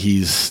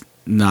he's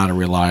not a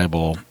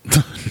reliable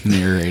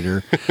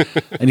narrator,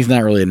 and he's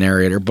not really a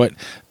narrator, but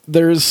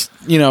there's,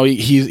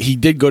 he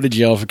did go to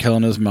jail for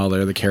killing his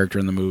mother, the character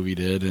in the movie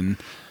did, and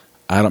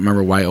I don't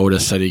remember how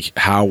Otis said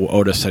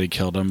he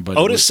killed him, but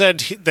Otis said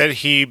that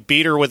he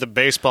beat her with a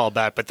baseball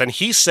bat, but then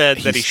he said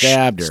that he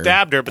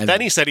stabbed her, but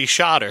then he said he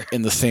shot her.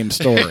 In the same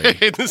story.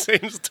 In the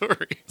same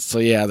story. So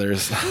yeah,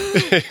 there's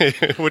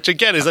which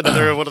again is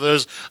another one of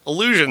those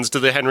allusions to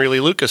the Henry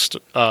Lee Lucas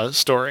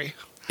story.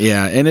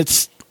 Yeah, and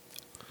it's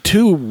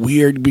too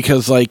weird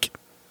because,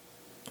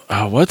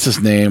 what's his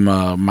name?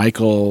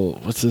 Michael.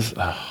 What's his?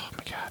 Oh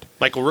my God.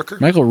 Michael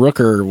Rooker. Michael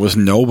Rooker was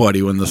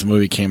nobody when this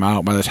movie came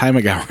out. By the time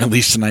it got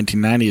released in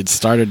 1990, it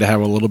started to have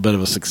a little bit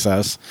of a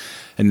success,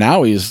 and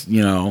now he's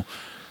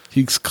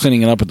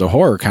cleaning it up at the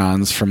horror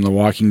cons from The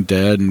Walking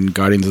Dead and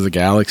Guardians of the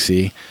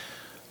Galaxy.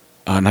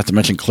 Not to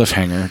mention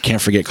Cliffhanger.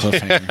 Can't forget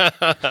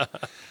Cliffhanger.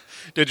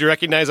 Did you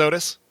recognize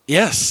Otis?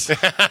 Yes.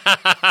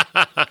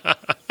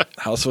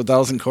 House of a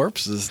Thousand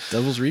Corpses,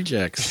 Devil's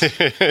Rejects,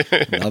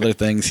 and other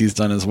things he's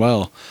done as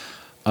well.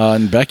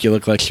 And Becky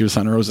looked like she was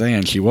on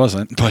Roseanne. She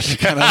wasn't, but she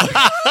kind of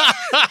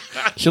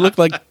she looked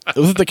like,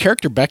 was it the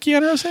character Becky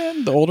on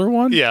Roseanne, the older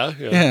one? Yeah,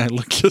 it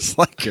looked just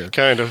like her.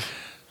 Kind of.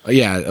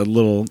 Yeah, a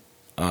little,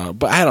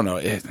 but I don't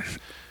know.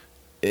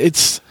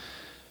 It's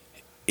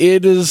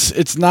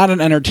not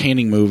an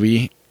entertaining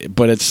movie,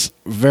 but it's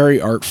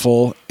very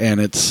artful, and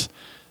it's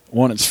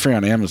free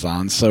on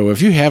Amazon. So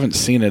if you haven't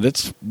seen it,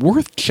 it's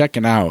worth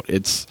checking out.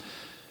 It's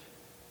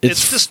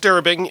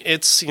disturbing.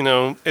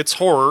 It's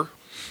horror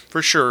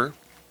for sure.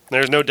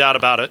 There's no doubt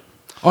about it.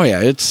 Oh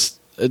yeah, it's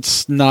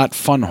not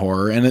fun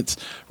horror, and it's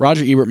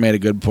Roger Ebert made a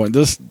good point.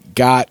 This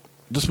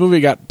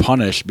movie got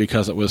punished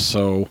because it was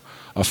so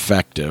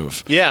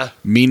effective. Yeah.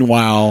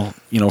 Meanwhile,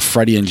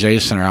 Freddy and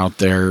Jason are out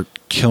there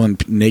killing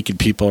naked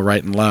people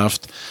right and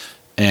left,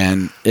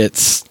 and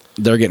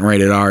they're getting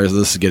rated R.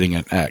 This is getting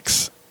an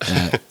X.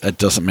 That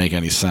doesn't make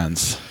any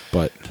sense.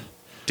 But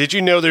did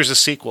you know there's a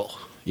sequel?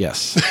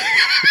 Yes.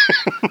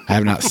 I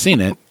have not seen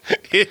it.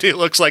 It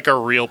looks like a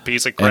real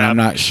piece of crap. And I'm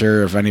not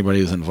sure if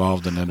anybody's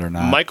involved in it or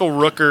not. Michael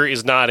Rooker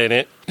is not in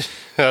it.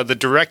 The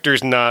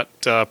director's not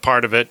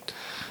part of it.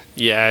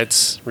 Yeah,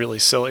 it's really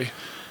silly.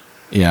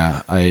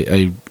 Yeah,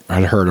 I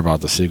heard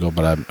about the sequel,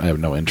 but I have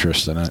no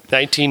interest in it.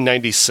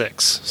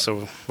 1996,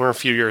 so we're a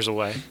few years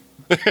away.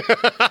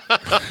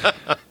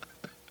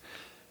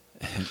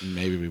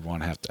 Maybe we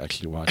won't have to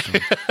actually watch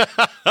them.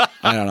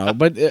 I don't know.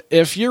 But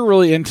if you're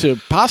really into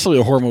possibly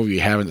a horror movie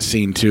you haven't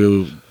seen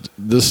too,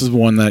 this is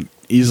one that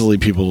easily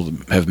people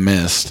have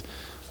missed.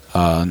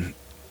 I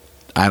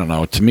don't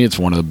know. To me, it's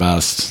one of the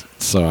best,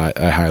 so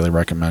I highly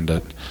recommend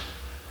it.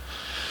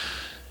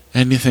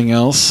 Anything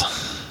else?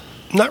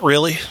 Not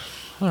really.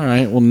 All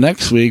right. Well,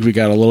 next week we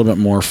got a little bit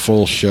more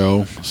full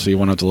show, so you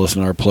won't have to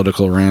listen to our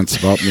political rants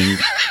about being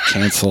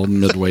canceled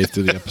midway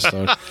through the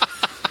episode.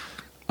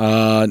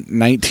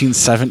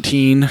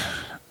 1917,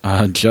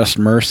 Just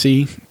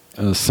Mercy,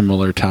 a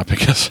similar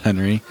topic as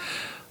Henry.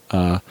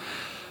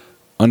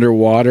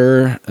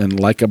 Underwater and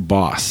Like a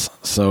Boss.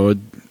 So,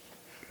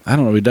 I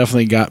don't know, we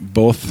definitely got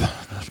both.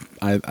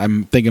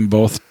 I'm thinking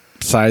both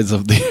sides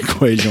of the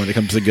equation when it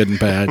comes to good and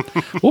bad.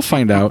 We'll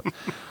find out.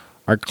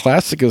 Our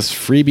classic is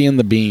Freebie and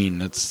the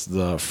Bean. It's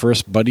the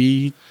first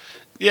buddy.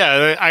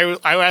 Yeah,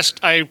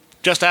 I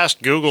just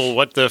asked Google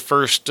what the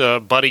first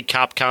buddy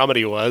cop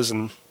comedy was,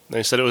 and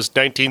they said it was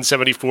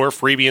 1974,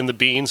 Freebie and the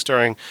Bean,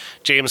 starring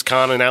James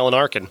Caan and Alan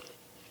Arkin.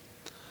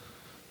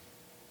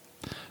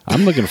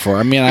 I'm looking for it.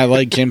 I mean, I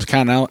like James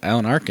Caan and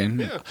Alan Arkin.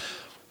 Yeah.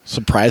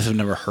 Surprised I've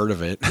never heard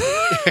of it,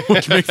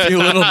 which makes me a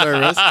little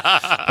nervous.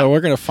 But we're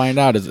going to find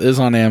out. It is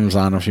on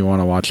Amazon if you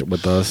want to watch it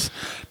with us.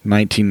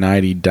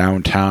 1990,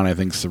 Downtown, I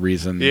think is the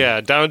reason.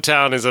 Yeah,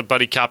 Downtown is a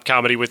buddy cop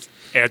comedy with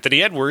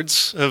Anthony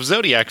Edwards of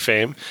Zodiac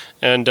fame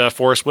and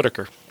Forrest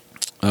Whitaker.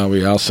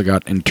 We also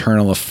got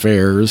Internal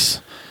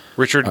Affairs.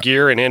 Richard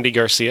Gere and Andy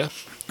Garcia.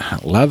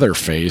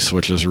 Leatherface,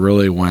 which is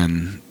really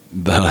when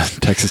the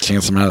Texas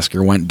Chainsaw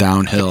Massacre went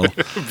downhill.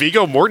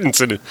 Viggo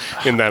Mortensen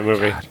in that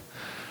movie.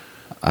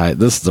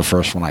 This is the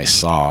first one I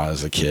saw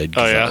as a kid.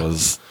 Oh, yeah? That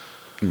was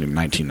in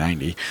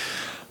 1990.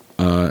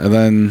 And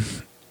then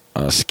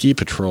Ski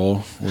Patrol,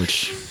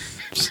 which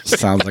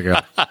sounds like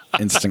a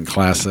instant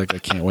classic. I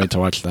can't wait to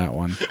watch that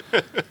one.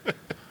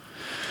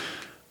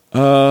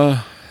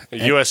 A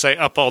USA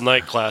Up All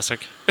Night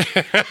classic.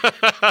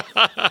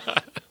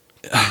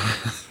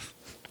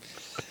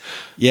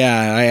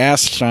 Yeah, I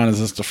asked Sean, is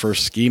this the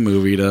first ski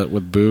movie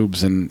with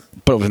boobs?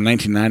 But it was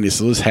 1990,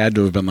 so this had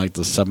to have been like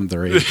the 7th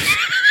or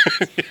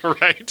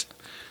 8th. Right.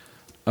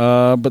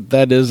 But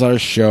that is our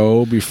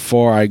show.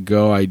 Before I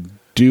go, I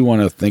do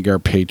want to thank our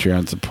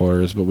Patreon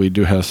supporters, but we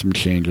do have some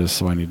changes,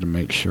 so I need to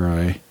make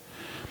sure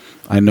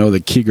I know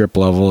the key grip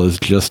level is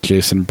just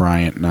Jason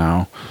Bryant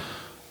now.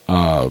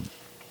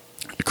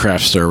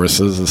 Craft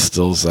Services is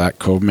still Zach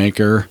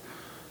Codemaker.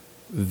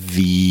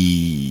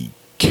 The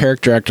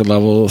character actor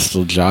level is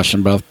still Josh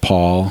and Beth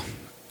Paul,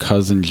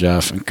 Cousin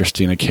Jeff, and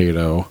Christina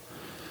Cato.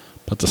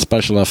 But the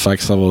special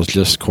effects level is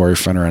just Corey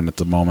Fennerin at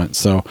the moment.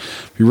 So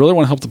if you really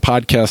want to help the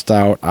podcast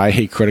out,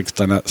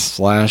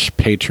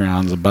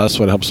 ihatecritics.net/Patreon is the best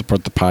way to help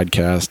support the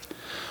podcast.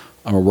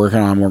 We're working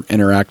on more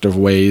interactive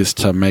ways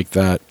to make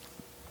that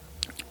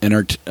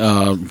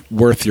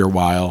worth your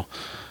while.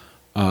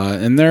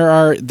 And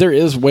there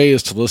is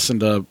ways to listen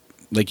to,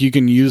 like, you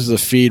can use the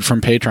feed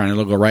from Patreon.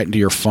 It'll go right into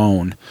your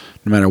phone,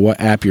 no matter what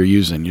app you're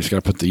using. You just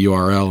got to put the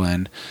URL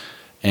in,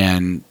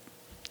 and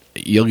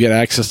you'll get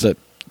access to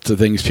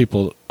things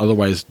people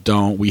otherwise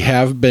don't. We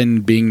have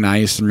been being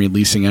nice and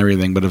releasing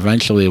everything, but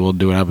eventually we'll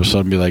do an episode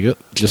and be like,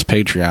 just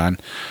Patreon.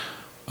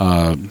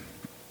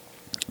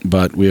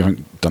 But we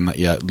haven't done that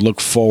yet.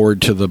 Look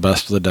forward to the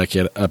Best of the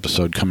Decade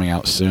episode coming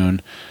out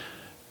soon.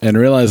 And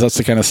realize that's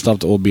the kind of stuff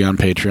that will be on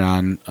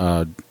Patreon.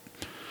 And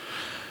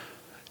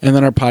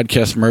then our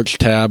podcast merch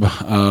tab.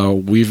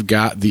 We've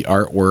got the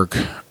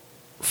artwork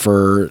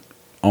for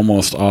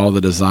almost all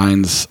the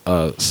designs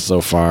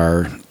so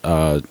far.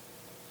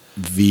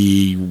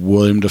 The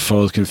William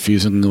Dafoe's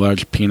confusingly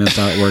large penis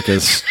artwork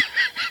is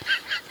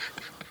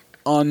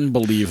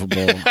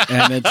unbelievable,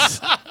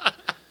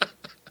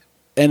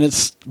 and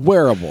it's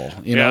wearable.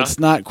 You know, it's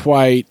not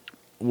quite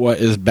what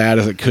as bad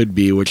as it could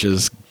be, which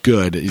is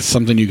good. It's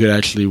something you could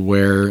actually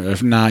wear.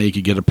 If not, you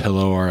could get a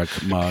pillow or a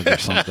mug or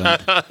something.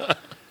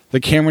 The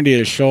camera to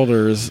his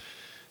shoulders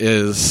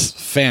is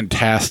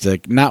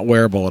fantastic. Not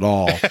wearable at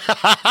all,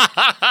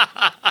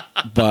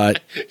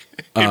 but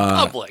in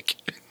public.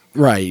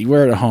 Right, you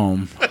wear it at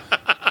home.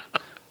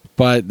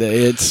 But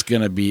it's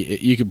going to be,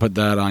 you can put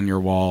that on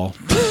your wall.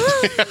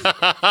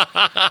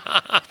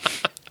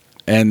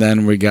 And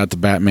then we got the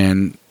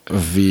Batman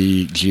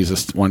v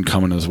Jesus one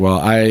coming as well.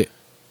 I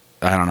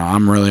don't know,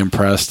 I'm really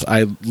impressed.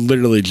 I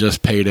literally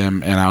just paid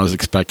him, and I was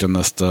expecting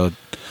this to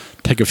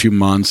take a few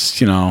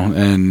months,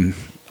 and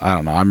I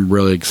don't know, I'm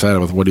really excited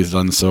with what he's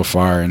done so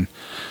far, and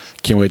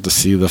can't wait to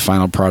see the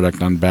final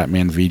product on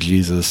Batman v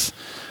Jesus.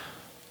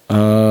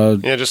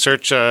 Just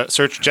search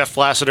Jeff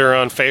Lassiter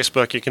on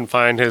Facebook. You can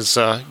find his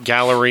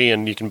gallery,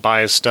 and you can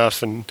buy his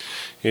stuff and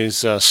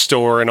his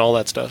store and all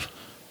that stuff.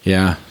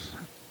 Yeah,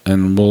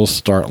 and we'll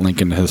start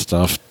linking to his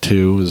stuff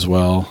too as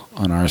well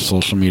on our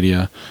social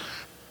media.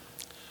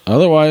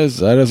 Otherwise,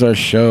 that is our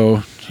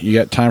show. You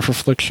got time for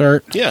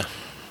Flickchart? Yeah.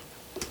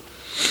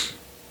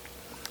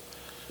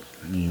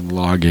 You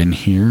log in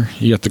here.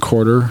 You got the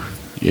quarter?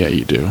 Yeah,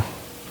 you do.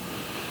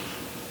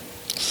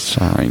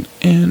 Sign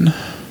in.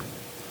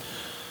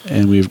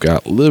 And we've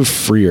got Live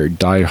Free or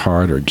Die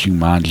Hard or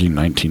Jumanji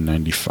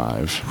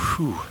 1995.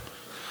 Whew.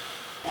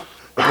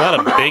 I'm not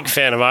a big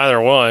fan of either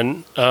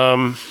one.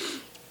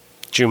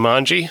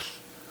 Jumanji?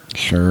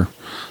 Sure.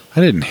 I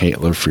didn't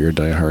hate Live Free or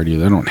Die Hard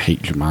either. I don't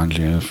hate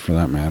Jumanji for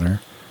that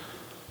matter.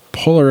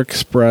 Polar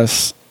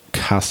Express,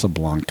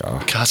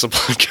 Casablanca.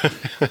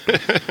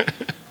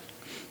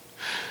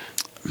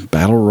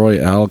 Battle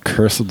Royale,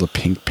 Curse of the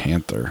Pink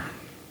Panther.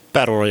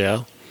 Battle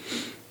Royale.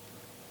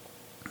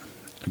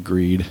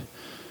 Agreed.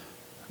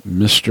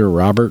 Mr.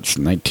 Roberts,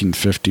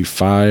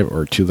 1955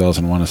 or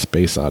 2001: A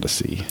Space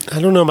Odyssey.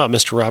 I don't know about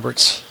Mr.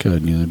 Roberts.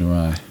 Good, neither do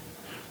I.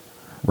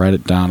 Write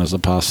it down as a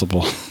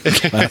possible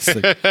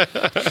classic.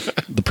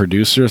 The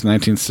Producers,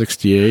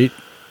 1968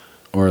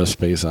 or A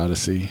Space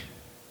Odyssey.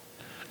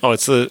 Oh,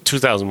 it's the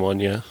 2001,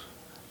 yeah.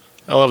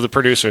 I love The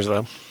Producers,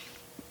 though.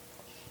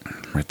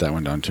 Write that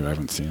one down, too. I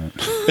haven't seen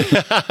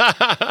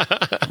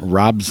it.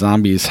 Rob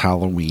Zombie's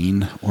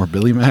Halloween or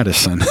Billy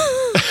Madison.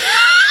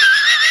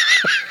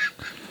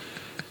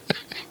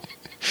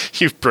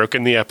 You've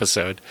broken the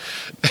episode.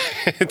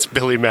 It's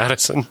Billy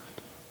Madison.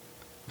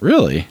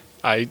 Really?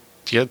 I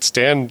can't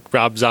stand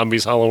Rob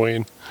Zombie's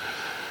Halloween.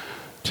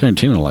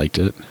 Tarantino liked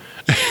it.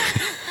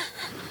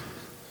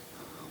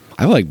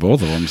 I like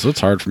both of them, so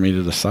it's hard for me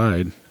to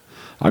decide.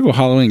 I'll go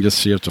Halloween just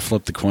so you have to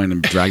flip the coin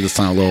and drag this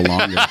on a little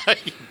longer.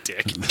 You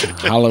dick.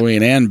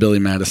 Halloween and Billy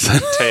Madison.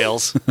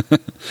 Tails.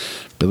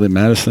 Billy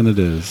Madison it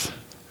is.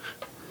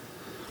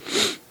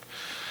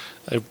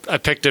 I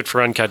picked it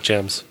for Uncut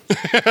Gems.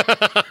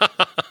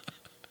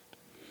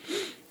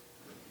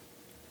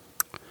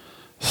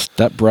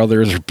 Step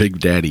Brothers or Big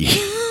Daddy?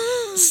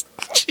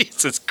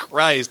 Jesus Christ.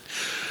 Christ.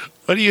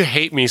 Why do you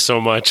hate me so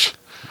much?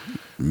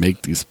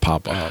 Make these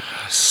pop up.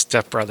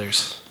 Step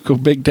Brothers. Go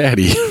Big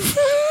Daddy.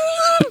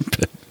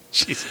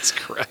 Jesus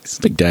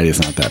Christ. Big Daddy's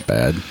not that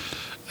bad.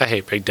 I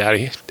hate Big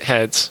Daddy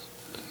heads.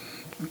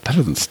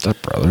 Better than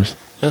Step Brothers.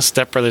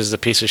 Step Brothers is a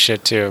piece of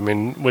shit, too. I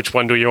mean, which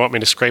one do you want me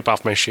to scrape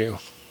off my shoe?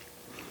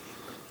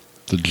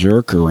 The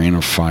Jerk or Rain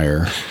of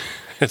Fire?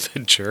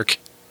 The Jerk.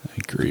 I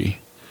agree.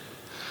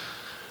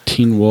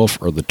 Teen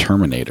Wolf or The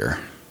Terminator?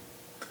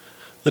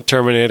 The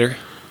Terminator.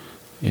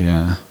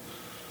 Yeah.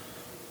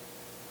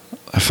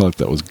 I felt like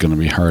that was going to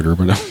be harder,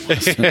 but it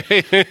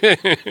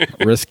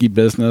wasn't. Risky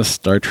Business,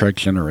 Star Trek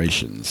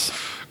Generations.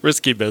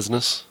 Risky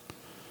Business.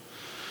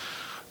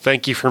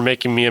 Thank you for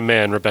making me a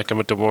man, Rebecca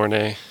De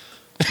Mornay.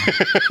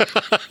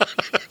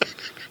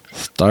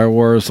 Star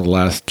Wars, The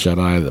Last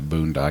Jedi, The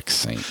Boondock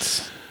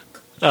Saints.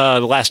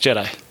 The Last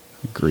Jedi.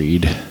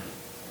 Agreed.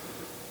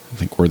 I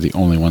think we're the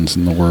only ones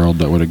in the world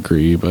that would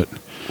agree, but...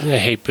 I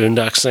hate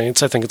Boondock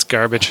Saints. I think it's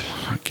garbage.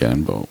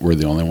 Again, but we're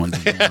the only ones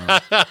in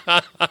the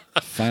world.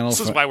 This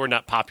is why we're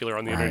not popular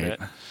on the internet.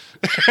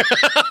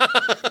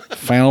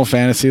 Final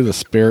Fantasy, The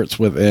Spirits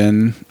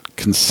Within,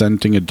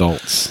 Consenting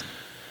Adults.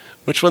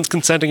 Which one's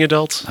Consenting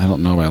Adults? I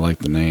don't know, but I like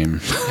the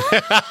name.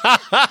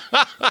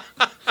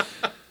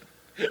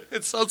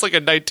 It sounds like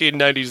a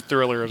 1990s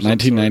thriller. Of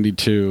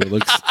 1992.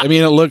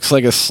 It looks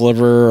like a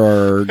sliver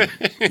or,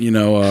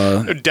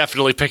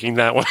 Definitely picking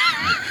that one.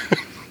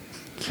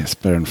 It's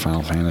better than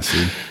Final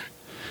Fantasy.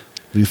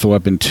 Lethal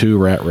Weapon 2,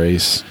 Rat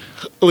Race.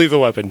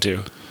 Lethal Weapon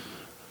 2.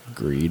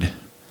 Agreed.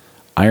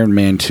 Iron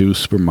Man 2,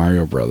 Super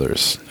Mario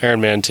Brothers. Iron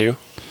Man 2.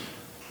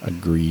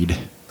 Agreed.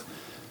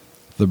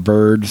 The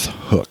Birds,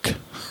 Hook.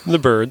 The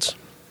Birds.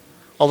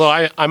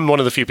 Although I'm one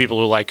of the few people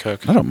who like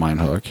Hook. I don't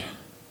mind Hook.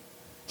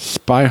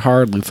 Spy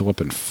Hard, Lethal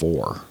Weapon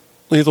 4.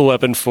 Lethal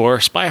Weapon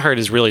 4. Spy Hard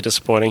is really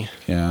disappointing.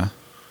 Yeah.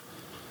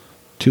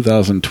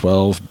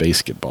 2012,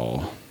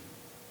 Basketball.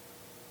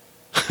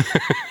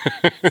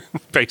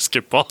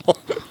 Basketball.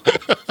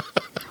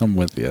 I'm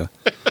with you.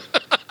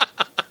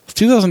 Is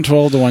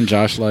 2012 the one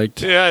Josh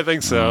liked? Yeah, I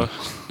think so.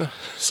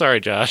 Sorry,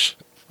 Josh.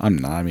 I'm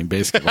not. I mean,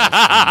 Basketball.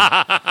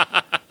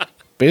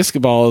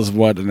 Basketball is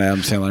what an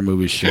Adam Sandler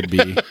movie should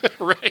be.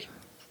 Right.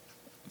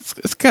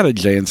 It's got a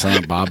Jay and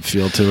Silent Bob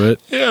feel to it.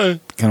 Yeah.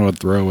 Kind of a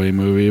throwaway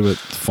movie, but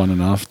fun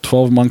enough.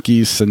 12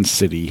 Monkeys, Sin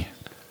City.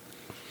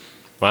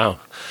 Wow.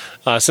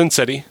 Sin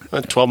City.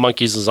 12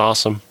 Monkeys is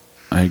awesome.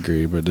 I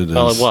agree, but it is.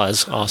 Well, it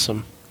was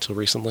awesome until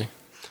recently.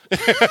 It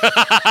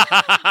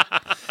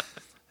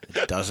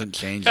doesn't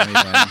change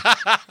anything.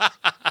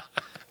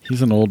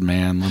 He's an old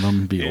man. Let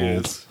him be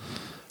old. Is.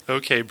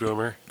 Okay,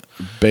 Boomer.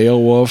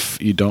 Beowulf,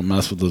 You Don't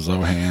Mess with the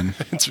Zohan.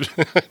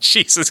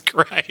 Jesus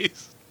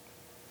Christ.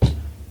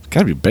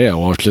 Gotta be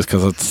Beowulf just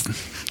because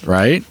it's...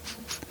 Right?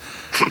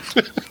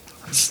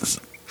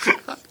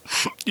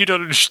 You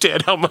don't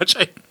understand how much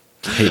I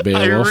hate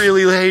Beowulf. I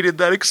really hated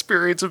that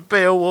experience of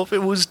Beowulf.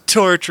 It was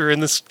torture in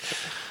this...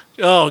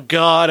 Oh,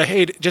 God, I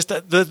hate it. Just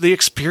the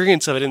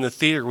experience of it in the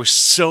theater was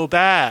so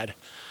bad.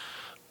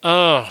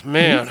 Oh,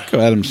 man.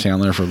 Go Adam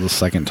Sandler for the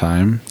second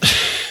time.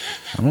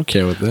 I'm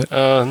okay with it.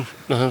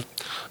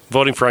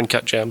 Voting for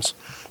Uncut Gems.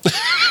 Is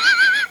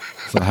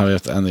that how we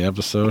have to end the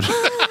episode?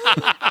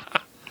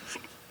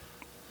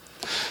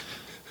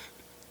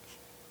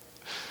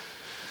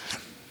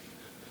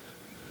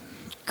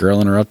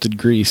 Girl Interrupted,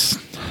 Grease.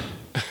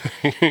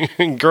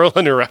 Girl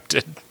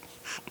Interrupted.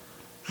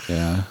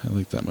 Yeah, I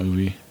like that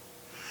movie.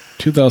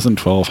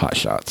 2012 Hot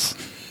Shots.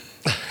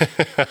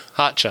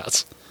 Hot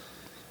Shots.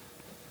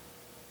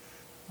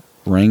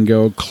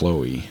 Rango,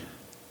 Chloe.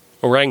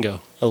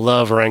 Rango. I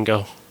love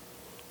Rango.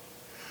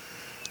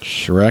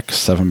 Shrek,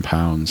 7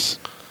 pounds.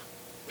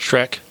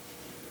 Shrek.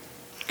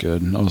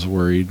 Good. I was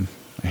worried.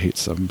 I hate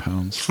 7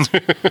 pounds.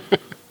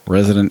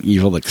 Resident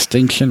Evil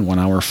Extinction, 1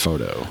 hour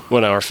photo.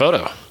 1 hour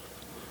photo.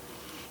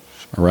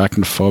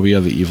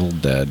 Arachnophobia, The Evil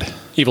Dead.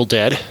 Evil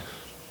Dead.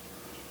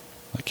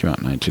 That came out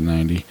in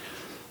 1990.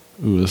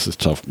 Ooh, this is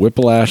tough.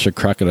 Whiplash, A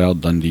Crocodile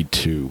Dundee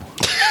 2.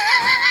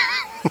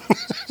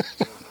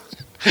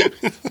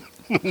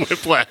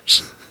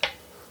 Whiplash.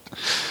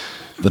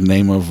 The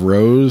Name of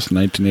Rose,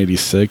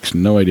 1986.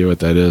 No idea what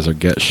that is. Or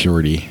Get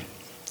Shorty.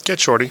 Get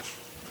Shorty.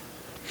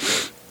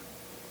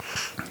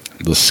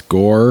 The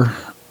Score,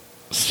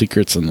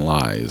 Secrets and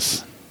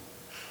Lies.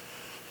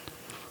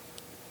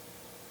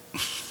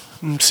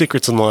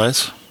 Secrets and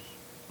Lies.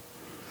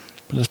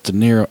 But it's De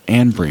Niro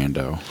and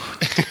Brando.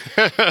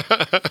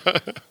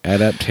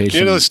 Adaptation.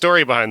 You know the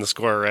story behind The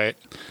Score, right?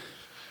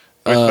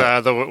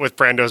 With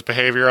Brando's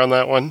behavior on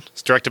that one.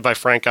 It's directed by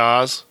Frank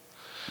Oz.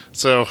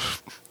 So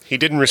he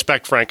didn't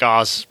respect Frank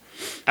Oz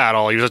at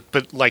all.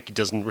 But like he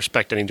doesn't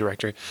respect any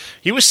director.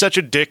 He was such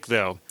a dick,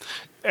 though.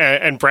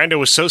 And Brando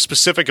was so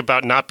specific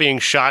about not being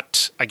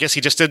shot. I guess he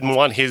just didn't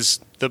want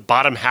the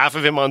bottom half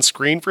of him on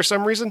screen for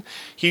some reason.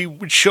 He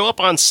would show up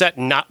on set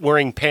not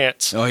wearing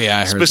pants. Oh, yeah,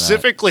 I heard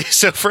specifically, that.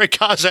 So Frank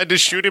Oz had to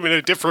shoot him in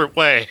a different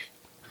way.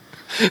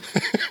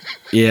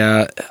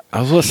 Yeah,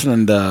 I was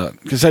listening to...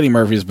 Because Eddie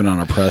Murphy's been on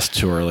a press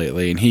tour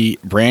lately, and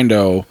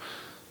Brando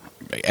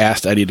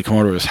asked Eddie to come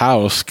over to his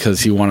house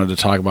because he wanted to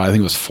talk about, I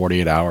think it was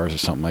 48 Hours or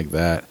something like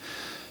that.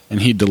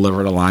 And he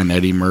delivered a line to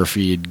Eddie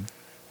Murphy.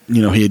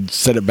 He had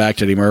said it back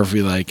to Eddie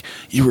Murphy, like,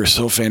 you were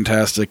so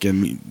fantastic.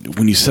 And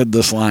when you said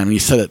this line, and he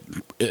said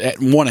it,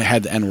 one, it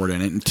had the N-word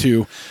in it. And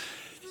two,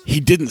 he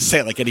didn't say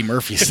it like Eddie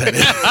Murphy said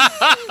it.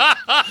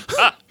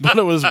 But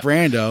it was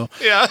Brando.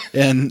 Yeah.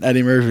 And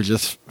Eddie Murphy was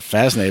just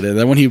fascinated.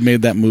 Then when he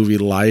made that movie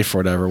Life or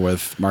whatever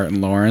with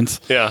Martin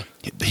Lawrence, yeah,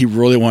 he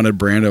really wanted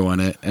Brando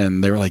in it.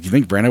 And they were like, you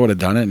think Brando would have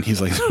done it? And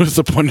he's like, it was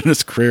the point in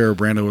his career.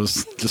 Brando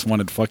just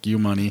wanted fuck you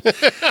money.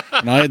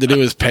 And all I had to do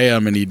was pay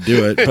him and he'd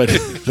do it. But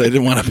they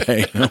didn't want to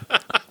pay him.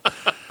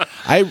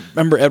 I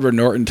remember Edward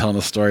Norton telling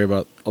a story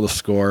about the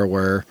score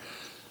where,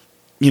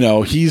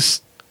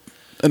 he's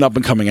an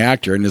up-and-coming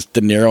actor, and it's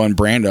De Niro and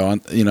Brando,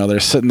 and, they're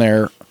sitting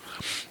there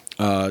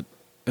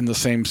in the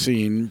same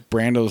scene.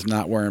 Brando's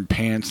not wearing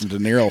pants, and De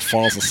Niro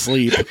falls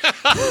asleep.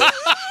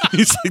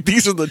 He's like,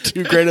 these are the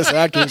two greatest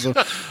actors of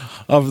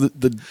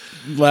the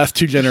last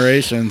two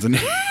generations, and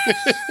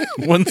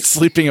one's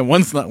sleeping and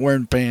one's not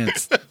wearing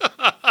pants.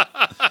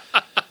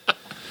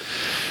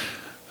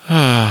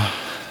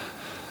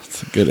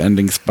 It's a good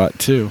ending spot,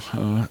 too.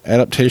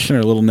 Adaptation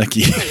or Little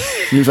Nicky?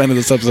 We've ended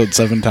this episode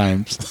 7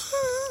 times.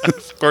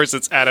 Of course,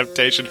 it's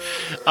adaptation.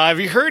 Have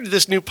you heard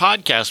this new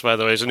podcast, by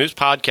the way? There's a new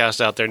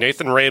podcast out there.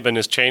 Nathan Rabin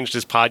has changed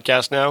his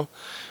podcast now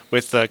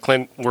with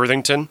Clint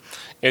Worthington.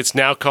 It's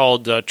now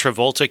called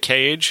Travolta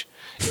Cage,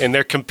 and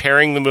they're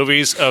comparing the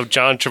movies of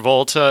John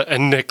Travolta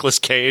and Nicolas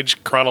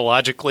Cage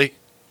chronologically.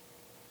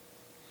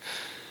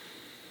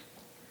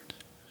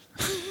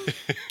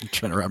 I'm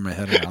trying to wrap my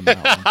head around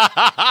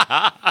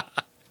that one.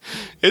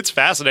 It's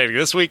fascinating.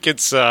 This week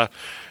it's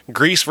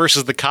Grease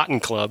versus the Cotton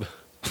Club.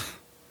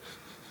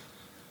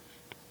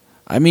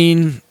 I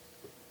mean,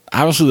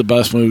 obviously the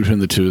best movie between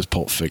the two is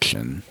Pulp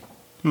Fiction.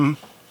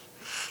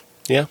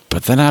 Yeah.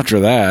 But then after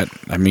that,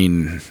 I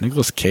mean,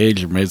 Nicolas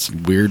Cage made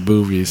some weird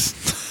movies.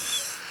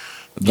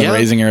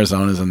 Raising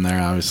Arizona's in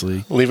there,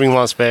 obviously. Leaving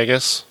Las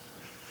Vegas.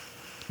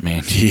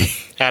 Mandy.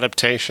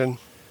 Adaptation.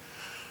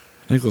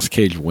 Nicolas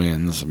Cage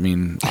wins. I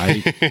mean,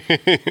 I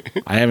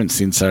haven't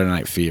seen Saturday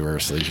Night Fever,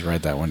 so you should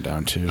write that one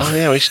down, too. Oh,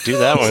 yeah, we should do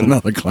that one.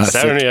 Another classic.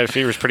 Saturday Night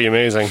Fever is pretty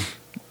amazing.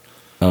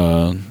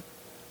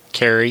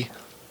 Carrie.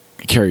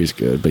 Carrie's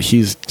good, but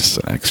he's just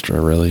an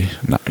extra, really.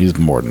 He's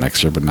more than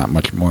extra, but not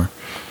much more.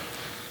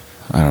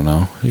 I don't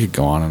know. You could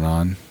go on and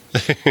on.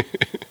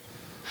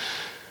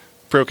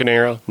 Broken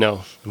Arrow?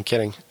 No, I'm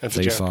kidding. That's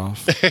Face a joke.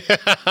 Off.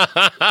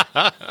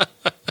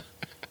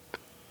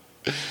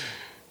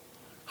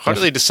 How do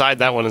they decide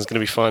that one is going to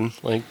be fun?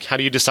 Like, how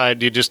do you decide?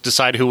 Do you just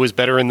decide who was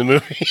better in the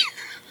movie?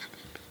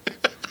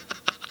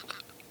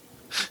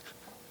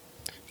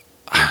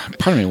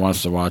 Part of me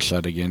wants to watch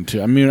that again,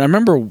 too. I mean, I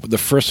remember the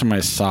first time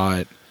I saw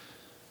it,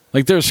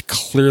 like, there's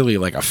clearly,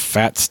 like, a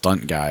fat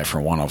stunt guy for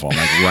one of them,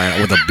 like,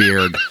 right with a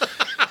beard.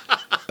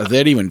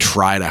 They'd even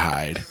try to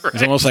hide. Right.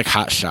 It's almost like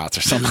Hot Shots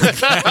or something like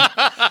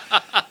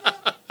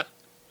that.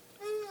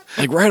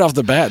 Like, right off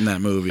the bat in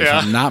that movie, if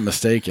I'm not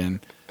mistaken.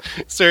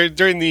 So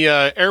during the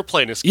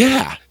airplane escape.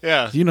 Yeah.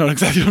 Yeah. You know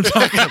exactly what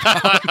I'm talking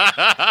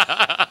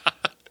about.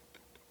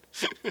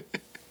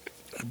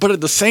 But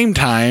at the same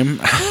time,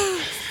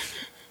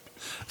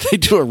 they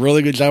do a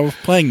really good job of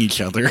playing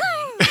each other.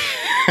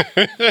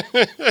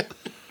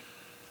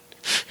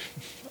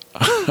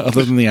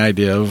 Other than the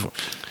idea of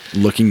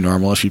looking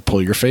normal if you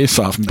pull your face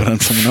off and put on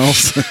someone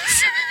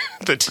else's.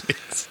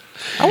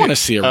 I want to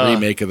see a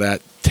remake of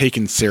that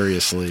taken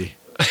seriously.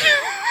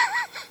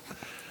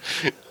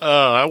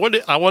 I want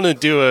a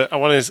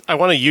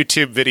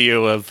YouTube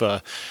video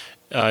of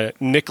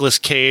Nicolas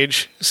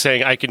Cage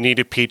saying "I could need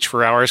a peach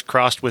for hours,"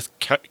 crossed with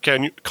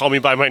 "Can you call me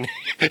by my name?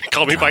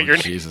 Call me by your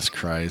name." Jesus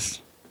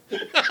Christ!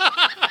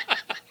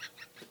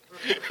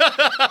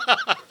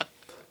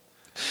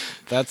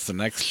 That's the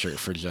next shirt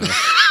for Jeff.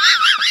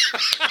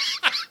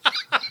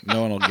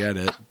 No one will get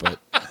it, but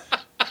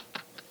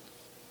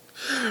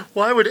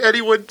why would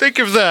anyone think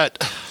of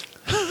that?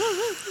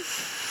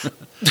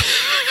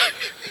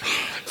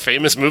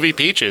 Famous movie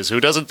Peaches.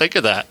 Who doesn't think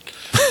of that?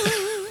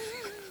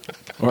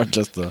 Or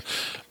just a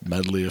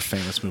medley of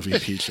famous movie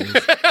Peaches.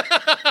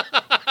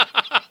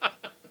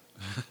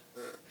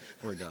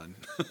 We're done.